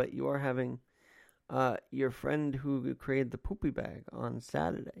laugh, but you are having your friend who created the poopy bag on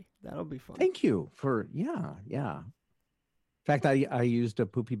Saturday. That'll be fun. Thank you for, yeah. In fact, I used a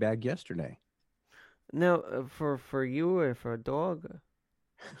poopy bag yesterday. Now, for you or for a dog?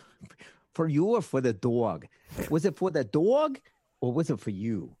 For you or for the dog? Was it for the dog or was it for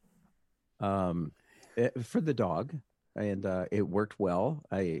you? For the dog, and it worked well.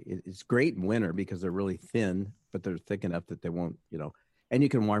 It's great in winter because they're really thin, but they're thick enough that they won't, and you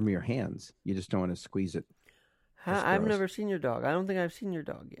can warm your hands. You just don't want to squeeze it. I've never seen your dog. I don't think I've seen your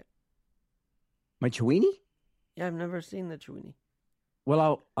dog yet. My Chewini? Yeah, I've never seen the Chewini.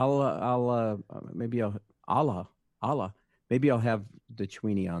 Well, maybe I'll have the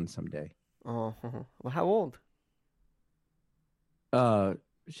Chewini on someday. Oh, well, how old? I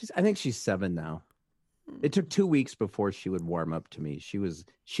think she's 7 now. It took 2 weeks before she would warm up to me. She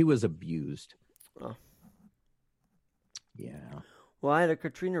was abused. Oh. Yeah. Well, I had a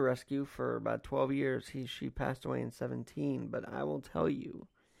Katrina rescue for about 12 years. She passed away in 2017, but I will tell you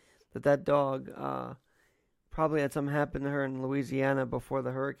that dog probably had something happen to her in Louisiana before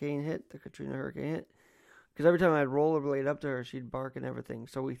the Katrina hurricane hit. Because every time I'd rollerblade up to her, she'd bark and everything.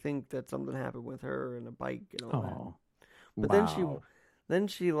 So we think that something happened with her and a bike and all that. But wow. then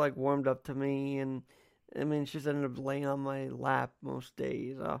she like warmed up to me, and I mean, she just ended up laying on my lap most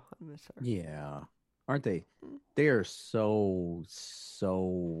days. Oh, I miss her. Yeah. Aren't they? They are so.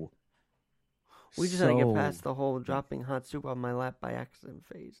 We just had to get past the whole dropping hot soup on my lap by accident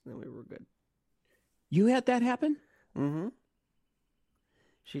phase, and then we were good. You had that happen? Mm-hmm.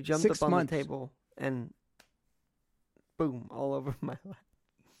 She jumped up on the table and boom, all over my lap.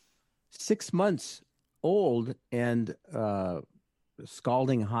 6 months old, and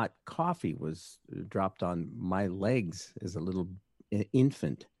scalding hot coffee was dropped on my legs as a little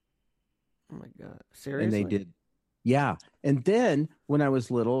infant. Oh my God. Seriously? And they did. Yeah. And then when I was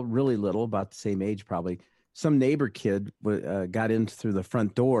little, really little, about the same age probably, some neighbor kid got in through the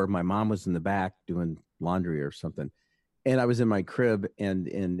front door. My mom was in the back doing laundry or something. And I was in my crib, and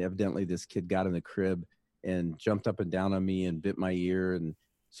evidently this kid got in the crib and jumped up and down on me and bit my ear. And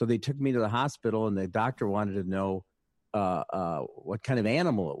so they took me to the hospital, and the doctor wanted to know what kind of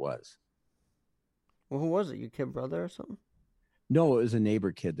animal it was. Well, who was it? Your kid brother or something? No, it was a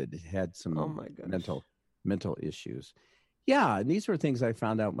neighbor kid that had some oh my gosh. mental issues. Yeah, and these were things I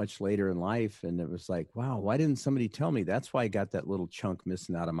found out much later in life, and it was like, wow, why didn't somebody tell me? That's why I got that little chunk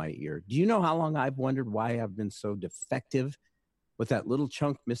missing out of my ear. Do you know how long I've wondered why I've been so defective with that little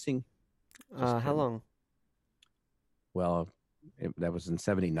chunk missing? How long? Well, that was in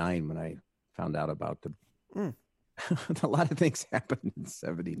 '79 when I found out about the. Mm. A lot of things happened in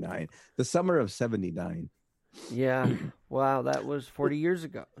 '79, the summer of '79. Yeah. Wow, that was 40 years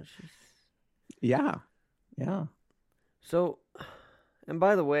ago. Yeah, yeah. So, and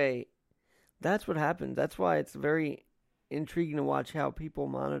by the way, that's what happens. That's why it's very intriguing to watch how people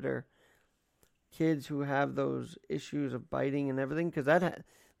monitor kids who have those issues of biting and everything, because that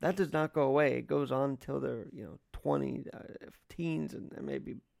does not go away. It goes on until they're 20, teens, and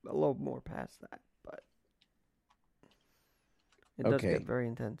maybe a little more past that. But it does get very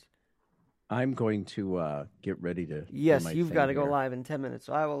intense. I'm going to get ready to. Yes, you've got to go live in 10 minutes,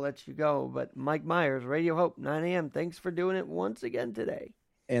 so I will let you go. But Mike Myers, Radio Hope, 9 a.m. Thanks for doing it once again today.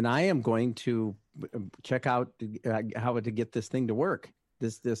 And I am going to check out how to get this thing to work.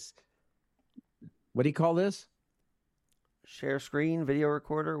 This. What do you call this? Share screen, video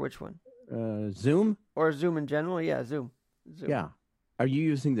recorder. Which one? Zoom? Or Zoom in general? Yeah, Zoom. Yeah. Are you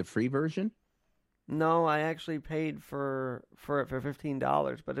using the free version? No, I actually paid for it for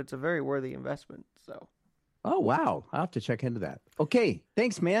 $15, but it's a very worthy investment. So. Oh, wow. I'll have to check into that. Okay.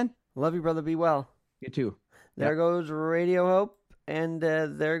 Thanks, man. Love you, brother. Be well. You too. There goes Radio Hope, and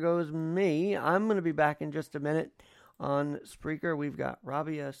there goes me. I'm going to be back in just a minute on Spreaker. We've got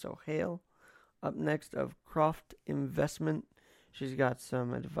Rabia Sohail up next of Croft Investment. She's got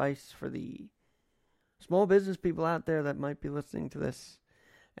some advice for the small business people out there that might be listening to this,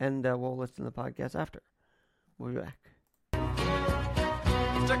 and we'll listen to the podcast after. We'll be back.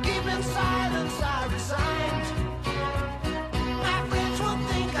 To keep in silence, I resigned. My friends would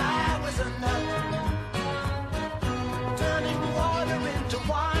think I was a nut, turning water into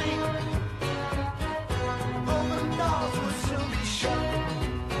wine. Open doors would soon be shut.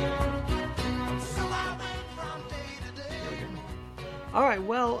 So I went from day to day. All right,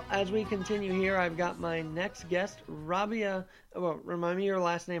 well, as we continue here, I've got my next guest, Rabia. Well, remind me your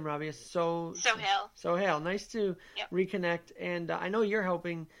last name, Rabia. Sohail. Sohail. Nice to reconnect. And I know you're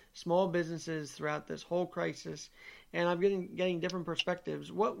helping small businesses throughout this whole crisis, and I'm getting different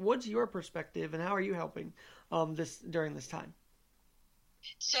perspectives. What's your perspective, and how are you helping during this time?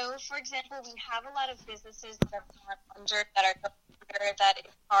 So, for example, we have a lot of businesses that are under that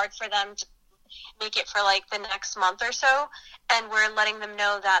it's hard for them to make it for like the next month or so, and we're letting them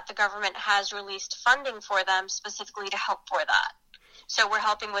know that the government has released funding for them specifically to help for that. So we're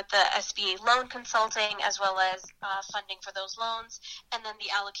helping with the SBA loan consulting as well as funding for those loans, and then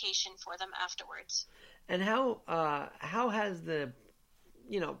the allocation for them afterwards. And how has the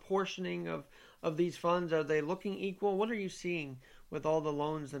portioning of these funds, are they looking equal? What are you seeing with all the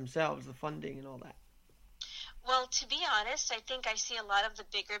loans themselves, the funding and all that? Well, to be honest, I think I see a lot of the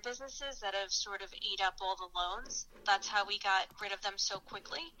bigger businesses that have sort of ate up all the loans. That's how we got rid of them so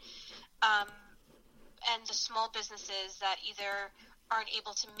quickly. And the small businesses that either aren't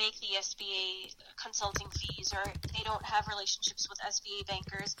able to make the SBA consulting fees or they don't have relationships with SBA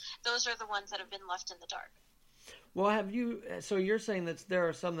bankers, those are the ones that have been left in the dark. Well, so you're saying that there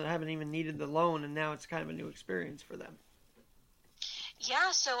are some that haven't even needed the loan, and now it's kind of a new experience for them.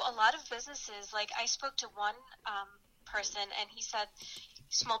 Yeah, so a lot of businesses, like I spoke to one person, and he said,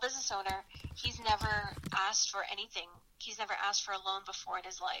 small business owner, he's never asked for anything. He's never asked for a loan before in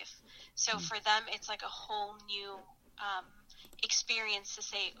his life. So for them, it's like a whole new experience to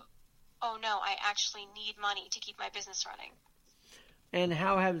say, oh no, I actually need money to keep my business running. And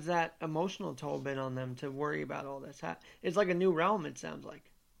how has that emotional toll been on them to worry about all this? It's like a new realm, it sounds like.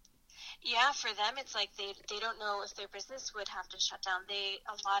 Yeah, for them, it's like they don't know if their business would have to shut down.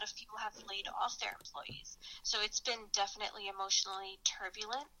 A lot of people have laid off their employees. So it's been definitely emotionally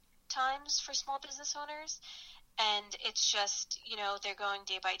turbulent times for small business owners. And it's just, they're going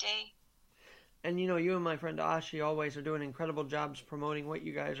day by day. And, you and my friend Ashi always are doing incredible jobs promoting what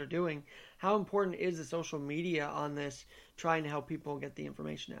you guys are doing. How important is the social media on this, trying to help people get the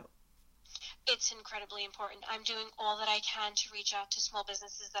information out? It's incredibly important. I'm doing all that I can to reach out to small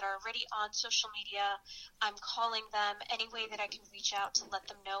businesses that are already on social media. I'm calling them any way that I can reach out to let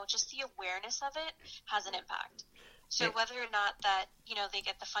them know. Just the awareness of it has an impact. So whether or not that, they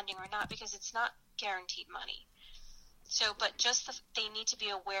get the funding or not, because it's not guaranteed money. So, but just they need to be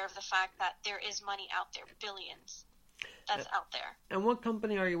aware of the fact that there is money out there, billions, that's out there. And what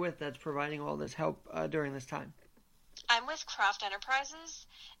company are you with that's providing all this help during this time? I'm with Craft Enterprises,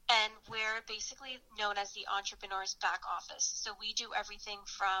 and we're basically known as the entrepreneur's back office. So we do everything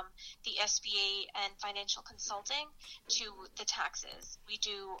from the SBA and financial consulting to the taxes. We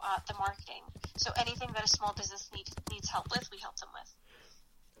do the marketing. So anything that a small business needs help with, we help them with.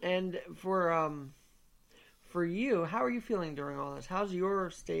 And for you, how are you feeling during all this? How's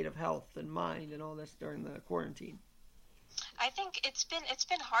your state of health and mind and all this during the quarantine? I think it's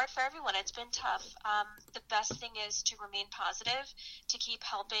been hard for everyone. It's been tough. The best thing is to remain positive, to keep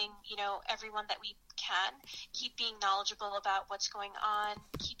helping, everyone that we can, keep being knowledgeable about what's going on,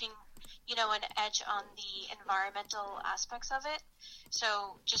 keeping, an edge on the environmental aspects of it.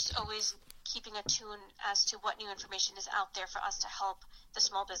 So just always keeping a tune as to what new information is out there for us to help the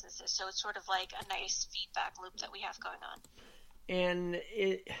small businesses. So it's sort of like a nice feedback loop that we have going on. And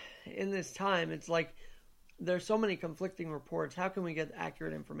in this time, it's like, there's so many conflicting reports. How can we get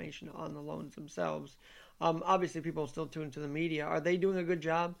accurate information on the loans themselves? Obviously, people still tune to the media. Are they doing a good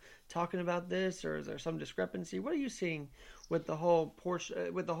job talking about this, or is there some discrepancy? What are you seeing with the whole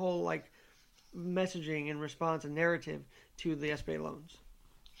messaging and response and narrative to the SBA loans?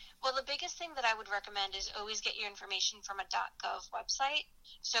 Well, the biggest thing that I would recommend is always get your information from a .gov website.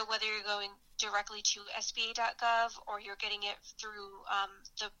 So whether you're going directly to SBA.gov or you're getting it through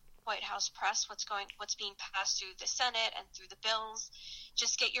the White House press, what's being passed through the Senate and through the bills,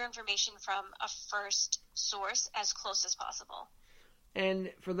 just get your information from a first source as close as possible.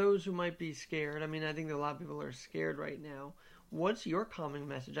 And for those who might be scared, I think that a lot of people are scared right now. What's your calming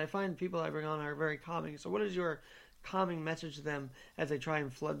message? I find people I bring on are very calming. So what is your calming message to them as they try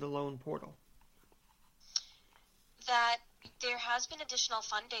and flood the loan portal? That there has been additional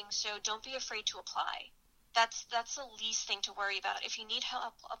funding, so don't be afraid to apply. That's the least thing to worry about. If you need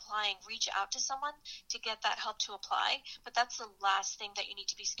help applying, reach out to someone to get that help to apply. But that's the last thing that you need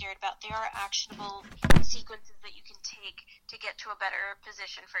to be scared about. There are actionable sequences that you can take to get to a better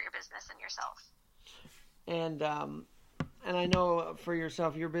position for your business and yourself. And I know for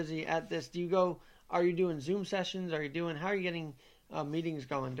yourself, you're busy at this. Are you doing Zoom sessions? How are you getting meetings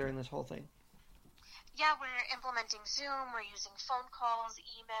going during this whole thing? Yeah, we're implementing Zoom. We're using phone calls,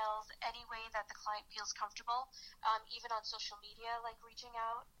 emails, any way that the client feels comfortable, even on social media, like reaching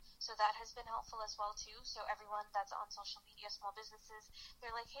out. So that has been helpful as well, too. So everyone that's on social media, small businesses,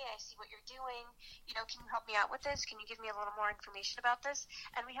 they're like, hey, I see what you're doing. Can you help me out with this? Can you give me a little more information about this?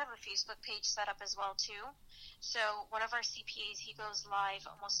 And we have a Facebook page set up as well, too. So one of our CPAs, he goes live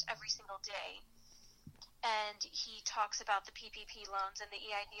almost every single day. And he talks about the PPP loans and the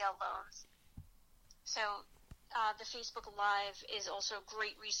EIDL loans. So the Facebook Live is also a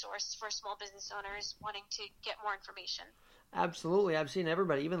great resource for small business owners wanting to get more information. Absolutely. I've seen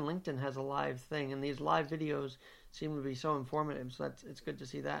everybody. Even LinkedIn has a live thing, and these live videos seem to be so informative. So it's good to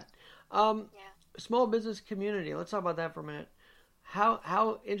see that. Small business community. Let's talk about that for a minute.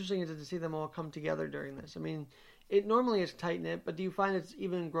 How interesting is it to see them all come together during this? It normally is tight-knit, but do you find it's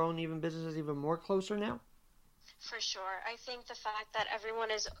even grown, even businesses even more closer now? For sure. I think the fact that everyone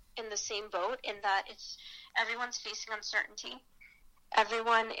is in the same boat in that everyone's facing uncertainty.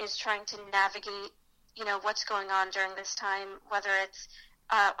 Everyone is trying to navigate, what's going on during this time, whether it's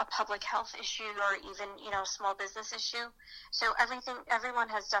a public health issue or even, small business issue. So everyone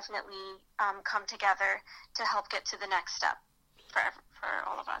has definitely come together to help get to the next step for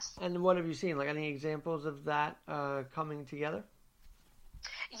all of us. And what have you seen? Like any examples of that coming together?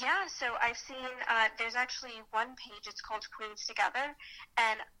 Yeah, so I've seen there's actually one page, it's called Queens Together,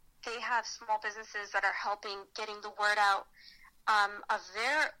 and they have small businesses that are helping getting the word out of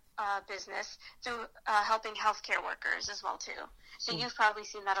their business through helping healthcare workers as well, too. So you've probably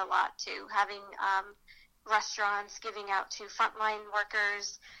seen that a lot, too, having restaurants giving out to frontline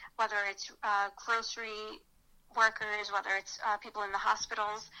workers, whether it's grocery workers, whether it's people in the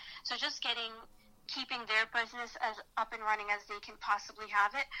hospitals. So just keeping their business as up and running as they can possibly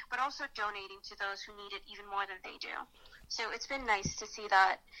have it, but also donating to those who need it even more than they do. So it's been nice to see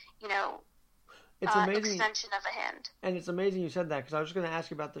that, it's amazing, extension of a hand. And it's amazing you said that, because I was just going to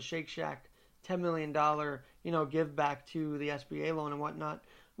ask you about the Shake Shack $10 million, give back to the SBA loan and whatnot.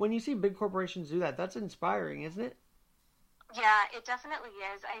 When you see big corporations do that, that's inspiring, isn't it? Yeah, it definitely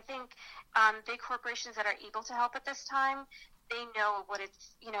is. I think big corporations that are able to help at this time, they know what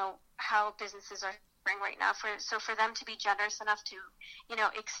it's, how businesses are suffering right now. So for them to be generous enough to,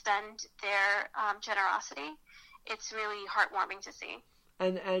 extend their generosity, it's really heartwarming to see.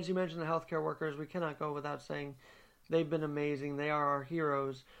 And as you mentioned, the healthcare workers, we cannot go without saying they've been amazing. They are our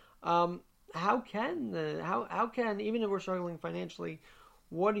heroes. How can even if we're struggling financially,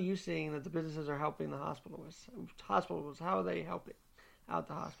 what are you seeing that the businesses are helping the hospitals? How are they helping out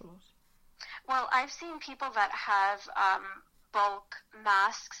the hospitals? Well, I've seen people that have bulk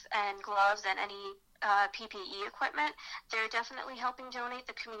masks and gloves and any PPE equipment. They're definitely helping donate.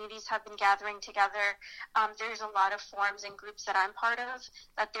 The communities have been gathering together. There's a lot of forums and groups that I'm part of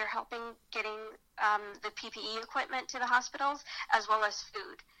that they're helping getting the PPE equipment to the hospitals as well as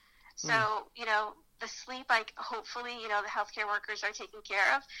food. So, the sleep, hopefully, the healthcare workers are taken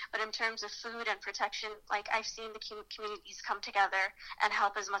care of. But in terms of food and protection, I've seen the communities come together and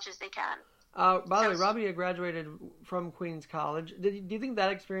help as much as they can. By the way, Rabia graduated from Queens College. Do you think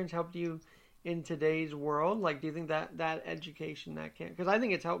that experience helped you in today's world? Do you think that education, because I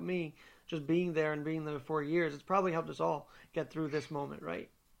think it's helped me just being there and being there 4 years. It's probably helped us all get through this moment,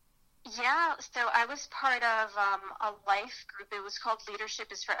 right? Yeah, so I was part of a life group. It was called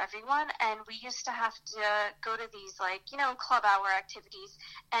Leadership is for Everyone, and we used to have to go to these, club hour activities,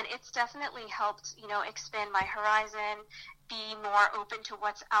 and it's definitely helped, expand my horizon, be more open to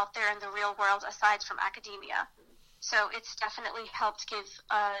what's out there in the real world aside from academia. So it's definitely helped give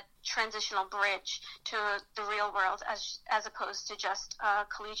a transitional bridge to the real world as opposed to just a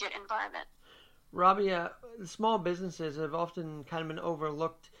collegiate environment. Rabia, small businesses have often kind of been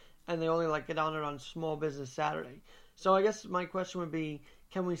overlooked, and they only get honored on Small Business Saturday. So I guess my question would be,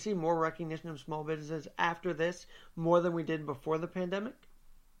 can we see more recognition of small businesses after this, more than we did before the pandemic?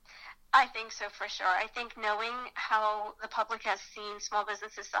 I think so, for sure. I think knowing how the public has seen small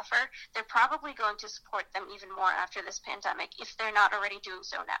businesses suffer, they're probably going to support them even more after this pandemic, if they're not already doing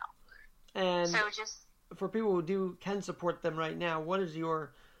so now. And so just for people who can support them right now, what is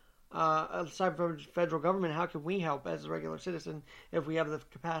your, aside from federal government, how can we help as a regular citizen if we have the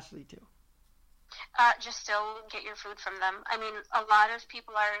capacity to? Just still get your food from them. I mean, a lot of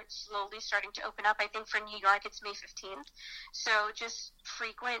people are slowly starting to open up. I think for New York, it's May 15th. So just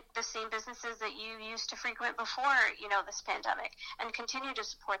frequent the same businesses that you used to frequent before, this pandemic, and continue to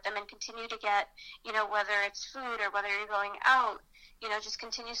support them and continue to get, whether it's food or whether you're going out, just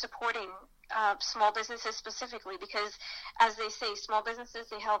continue supporting small businesses specifically, because as they say, small businesses,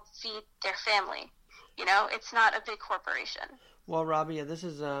 they help feed their family. It's not a big corporation. Well, Rabia, this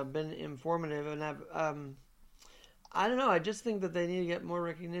has been informative, and I don't know. I just think that they need to get more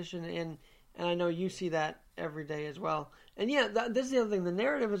recognition, and I know you see that every day as well. And yeah, this is the other thing. The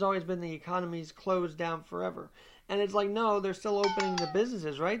narrative has always been the economy's closed down forever, and it's no, they're still opening the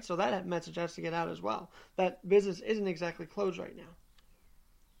businesses, right? So that message has to get out as well. That business isn't exactly closed right now.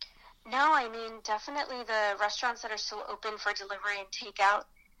 No, I mean, definitely the restaurants that are still open for delivery and takeout,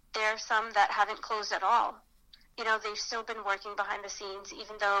 there are some that haven't closed at all. They've still been working behind the scenes,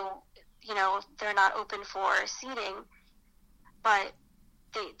 even though, they're not open for seating. But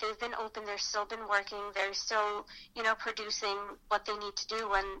they've been open. They've still been working. They're still, producing what they need to do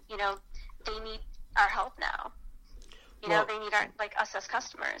when, they need our help now. They need us as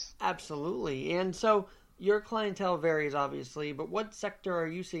customers. Absolutely. And so your clientele varies, obviously, but what sector are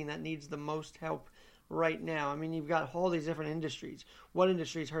you seeing that needs the most help right now? I mean, you've got all these different industries. What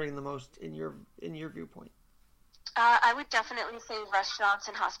industry is hurting the most in your viewpoint? I would definitely say restaurants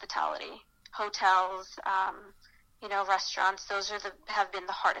and hospitality, hotels, restaurants. Those have been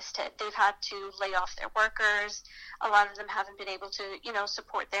the hardest hit. They've had to lay off their workers. A lot of them haven't been able to,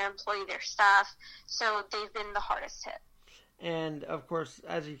 support their employee, their staff. So they've been the hardest hit. And of course,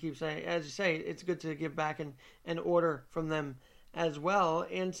 as you say, it's good to give back and order from them as well.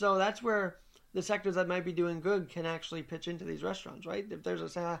 And so that's where the sectors that might be doing good can actually pitch into these restaurants, right? If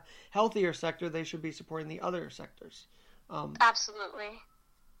there's a healthier sector, they should be supporting the other sectors. Absolutely.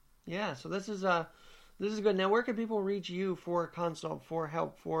 Yeah. So this is good. Now, where can people reach you for consult, for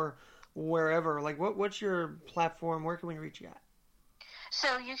help, for wherever? What's your platform? Where can we reach you at?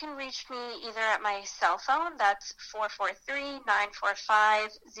 So you can reach me either at my cell phone, that's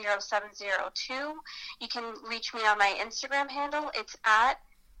 443-945-0702. You can reach me on my Instagram handle. It's at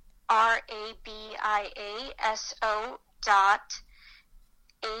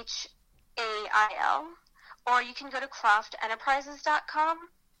RABIASO.HAIL. Or you can go to croftenterprises.com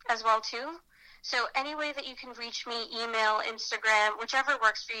as well, too. So any way that you can reach me, email, Instagram, whichever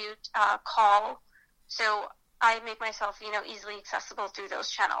works for you, call. So I make myself, easily accessible through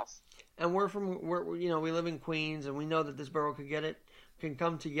those channels. And we live in Queens, and we know that this borough can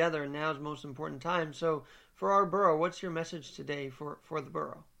come together, and now is the most important time. So for our borough, what's your message today for the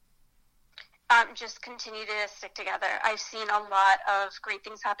borough? Just continue to stick together. I've seen a lot of great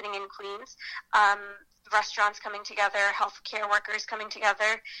things happening in Queens. Restaurants coming together, healthcare workers coming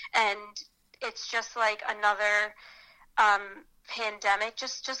together, and it's just like another pandemic,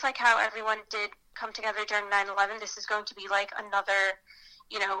 just like how everyone did come together during 9/11. This is going to be like another,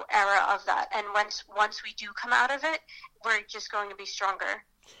 era of that. And once we do come out of it, we're just going to be stronger.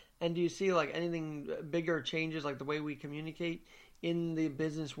 And do you see like anything bigger changes, like the way we communicate in the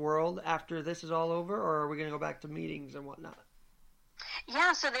business world after this is all over, or are we going to go back to meetings and whatnot?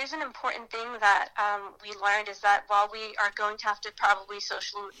 Yeah, so there's an important thing that we learned is that while we are going to have to probably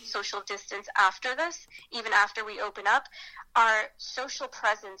social distance after this, even after we open up, our social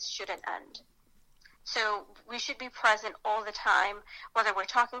presence shouldn't end. So we should be present all the time, whether we're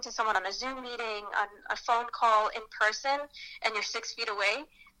talking to someone on a Zoom meeting, on a phone call, in person, and you're 6 feet away,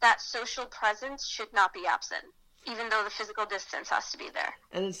 that social presence should not be absent, even though the physical distance has to be there.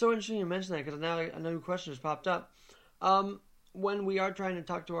 And it's so interesting you mentioned that, because now a new question has popped up. When we are trying to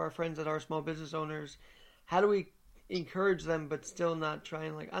talk to our friends that are small business owners, how do we encourage them but still not try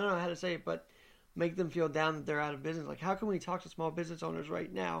and, like, I don't know how to say it, but make them feel down that they're out of business? Like, how can we talk to small business owners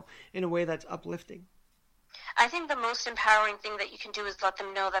right now in a way that's uplifting? I think the most empowering thing that you can do is let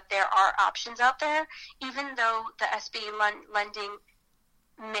them know that there are options out there. Even though the SBA lending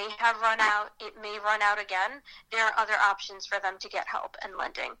may have run out, it may run out again, there are other options for them to get help and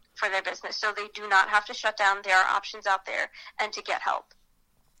lending for their business. So they do not have to shut down. There are options out there and to get help.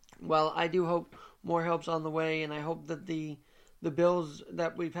 Well, I do hope more help's on the way, and I hope that the bills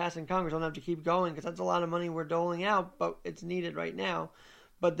that we pass in Congress don't have to keep going, because that's a lot of money we're doling out, but it's needed right now.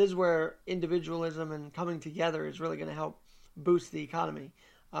 But this is where individualism and coming together is really going to help boost the economy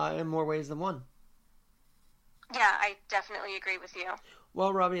in more ways than one. Yeah, I definitely agree with you.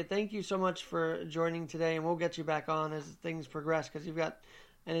 Well, Rabia, thank you so much for joining today, and we'll get you back on as things progress, because you've got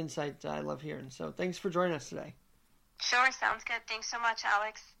an insight I love hearing. So thanks for joining us today. Sure, sounds good. Thanks so much,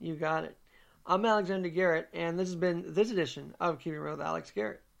 Alex. You got it. I'm Alexander Garrett, and this has been this edition of Keeping It Real with Alex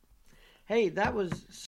Garrett. Hey, that was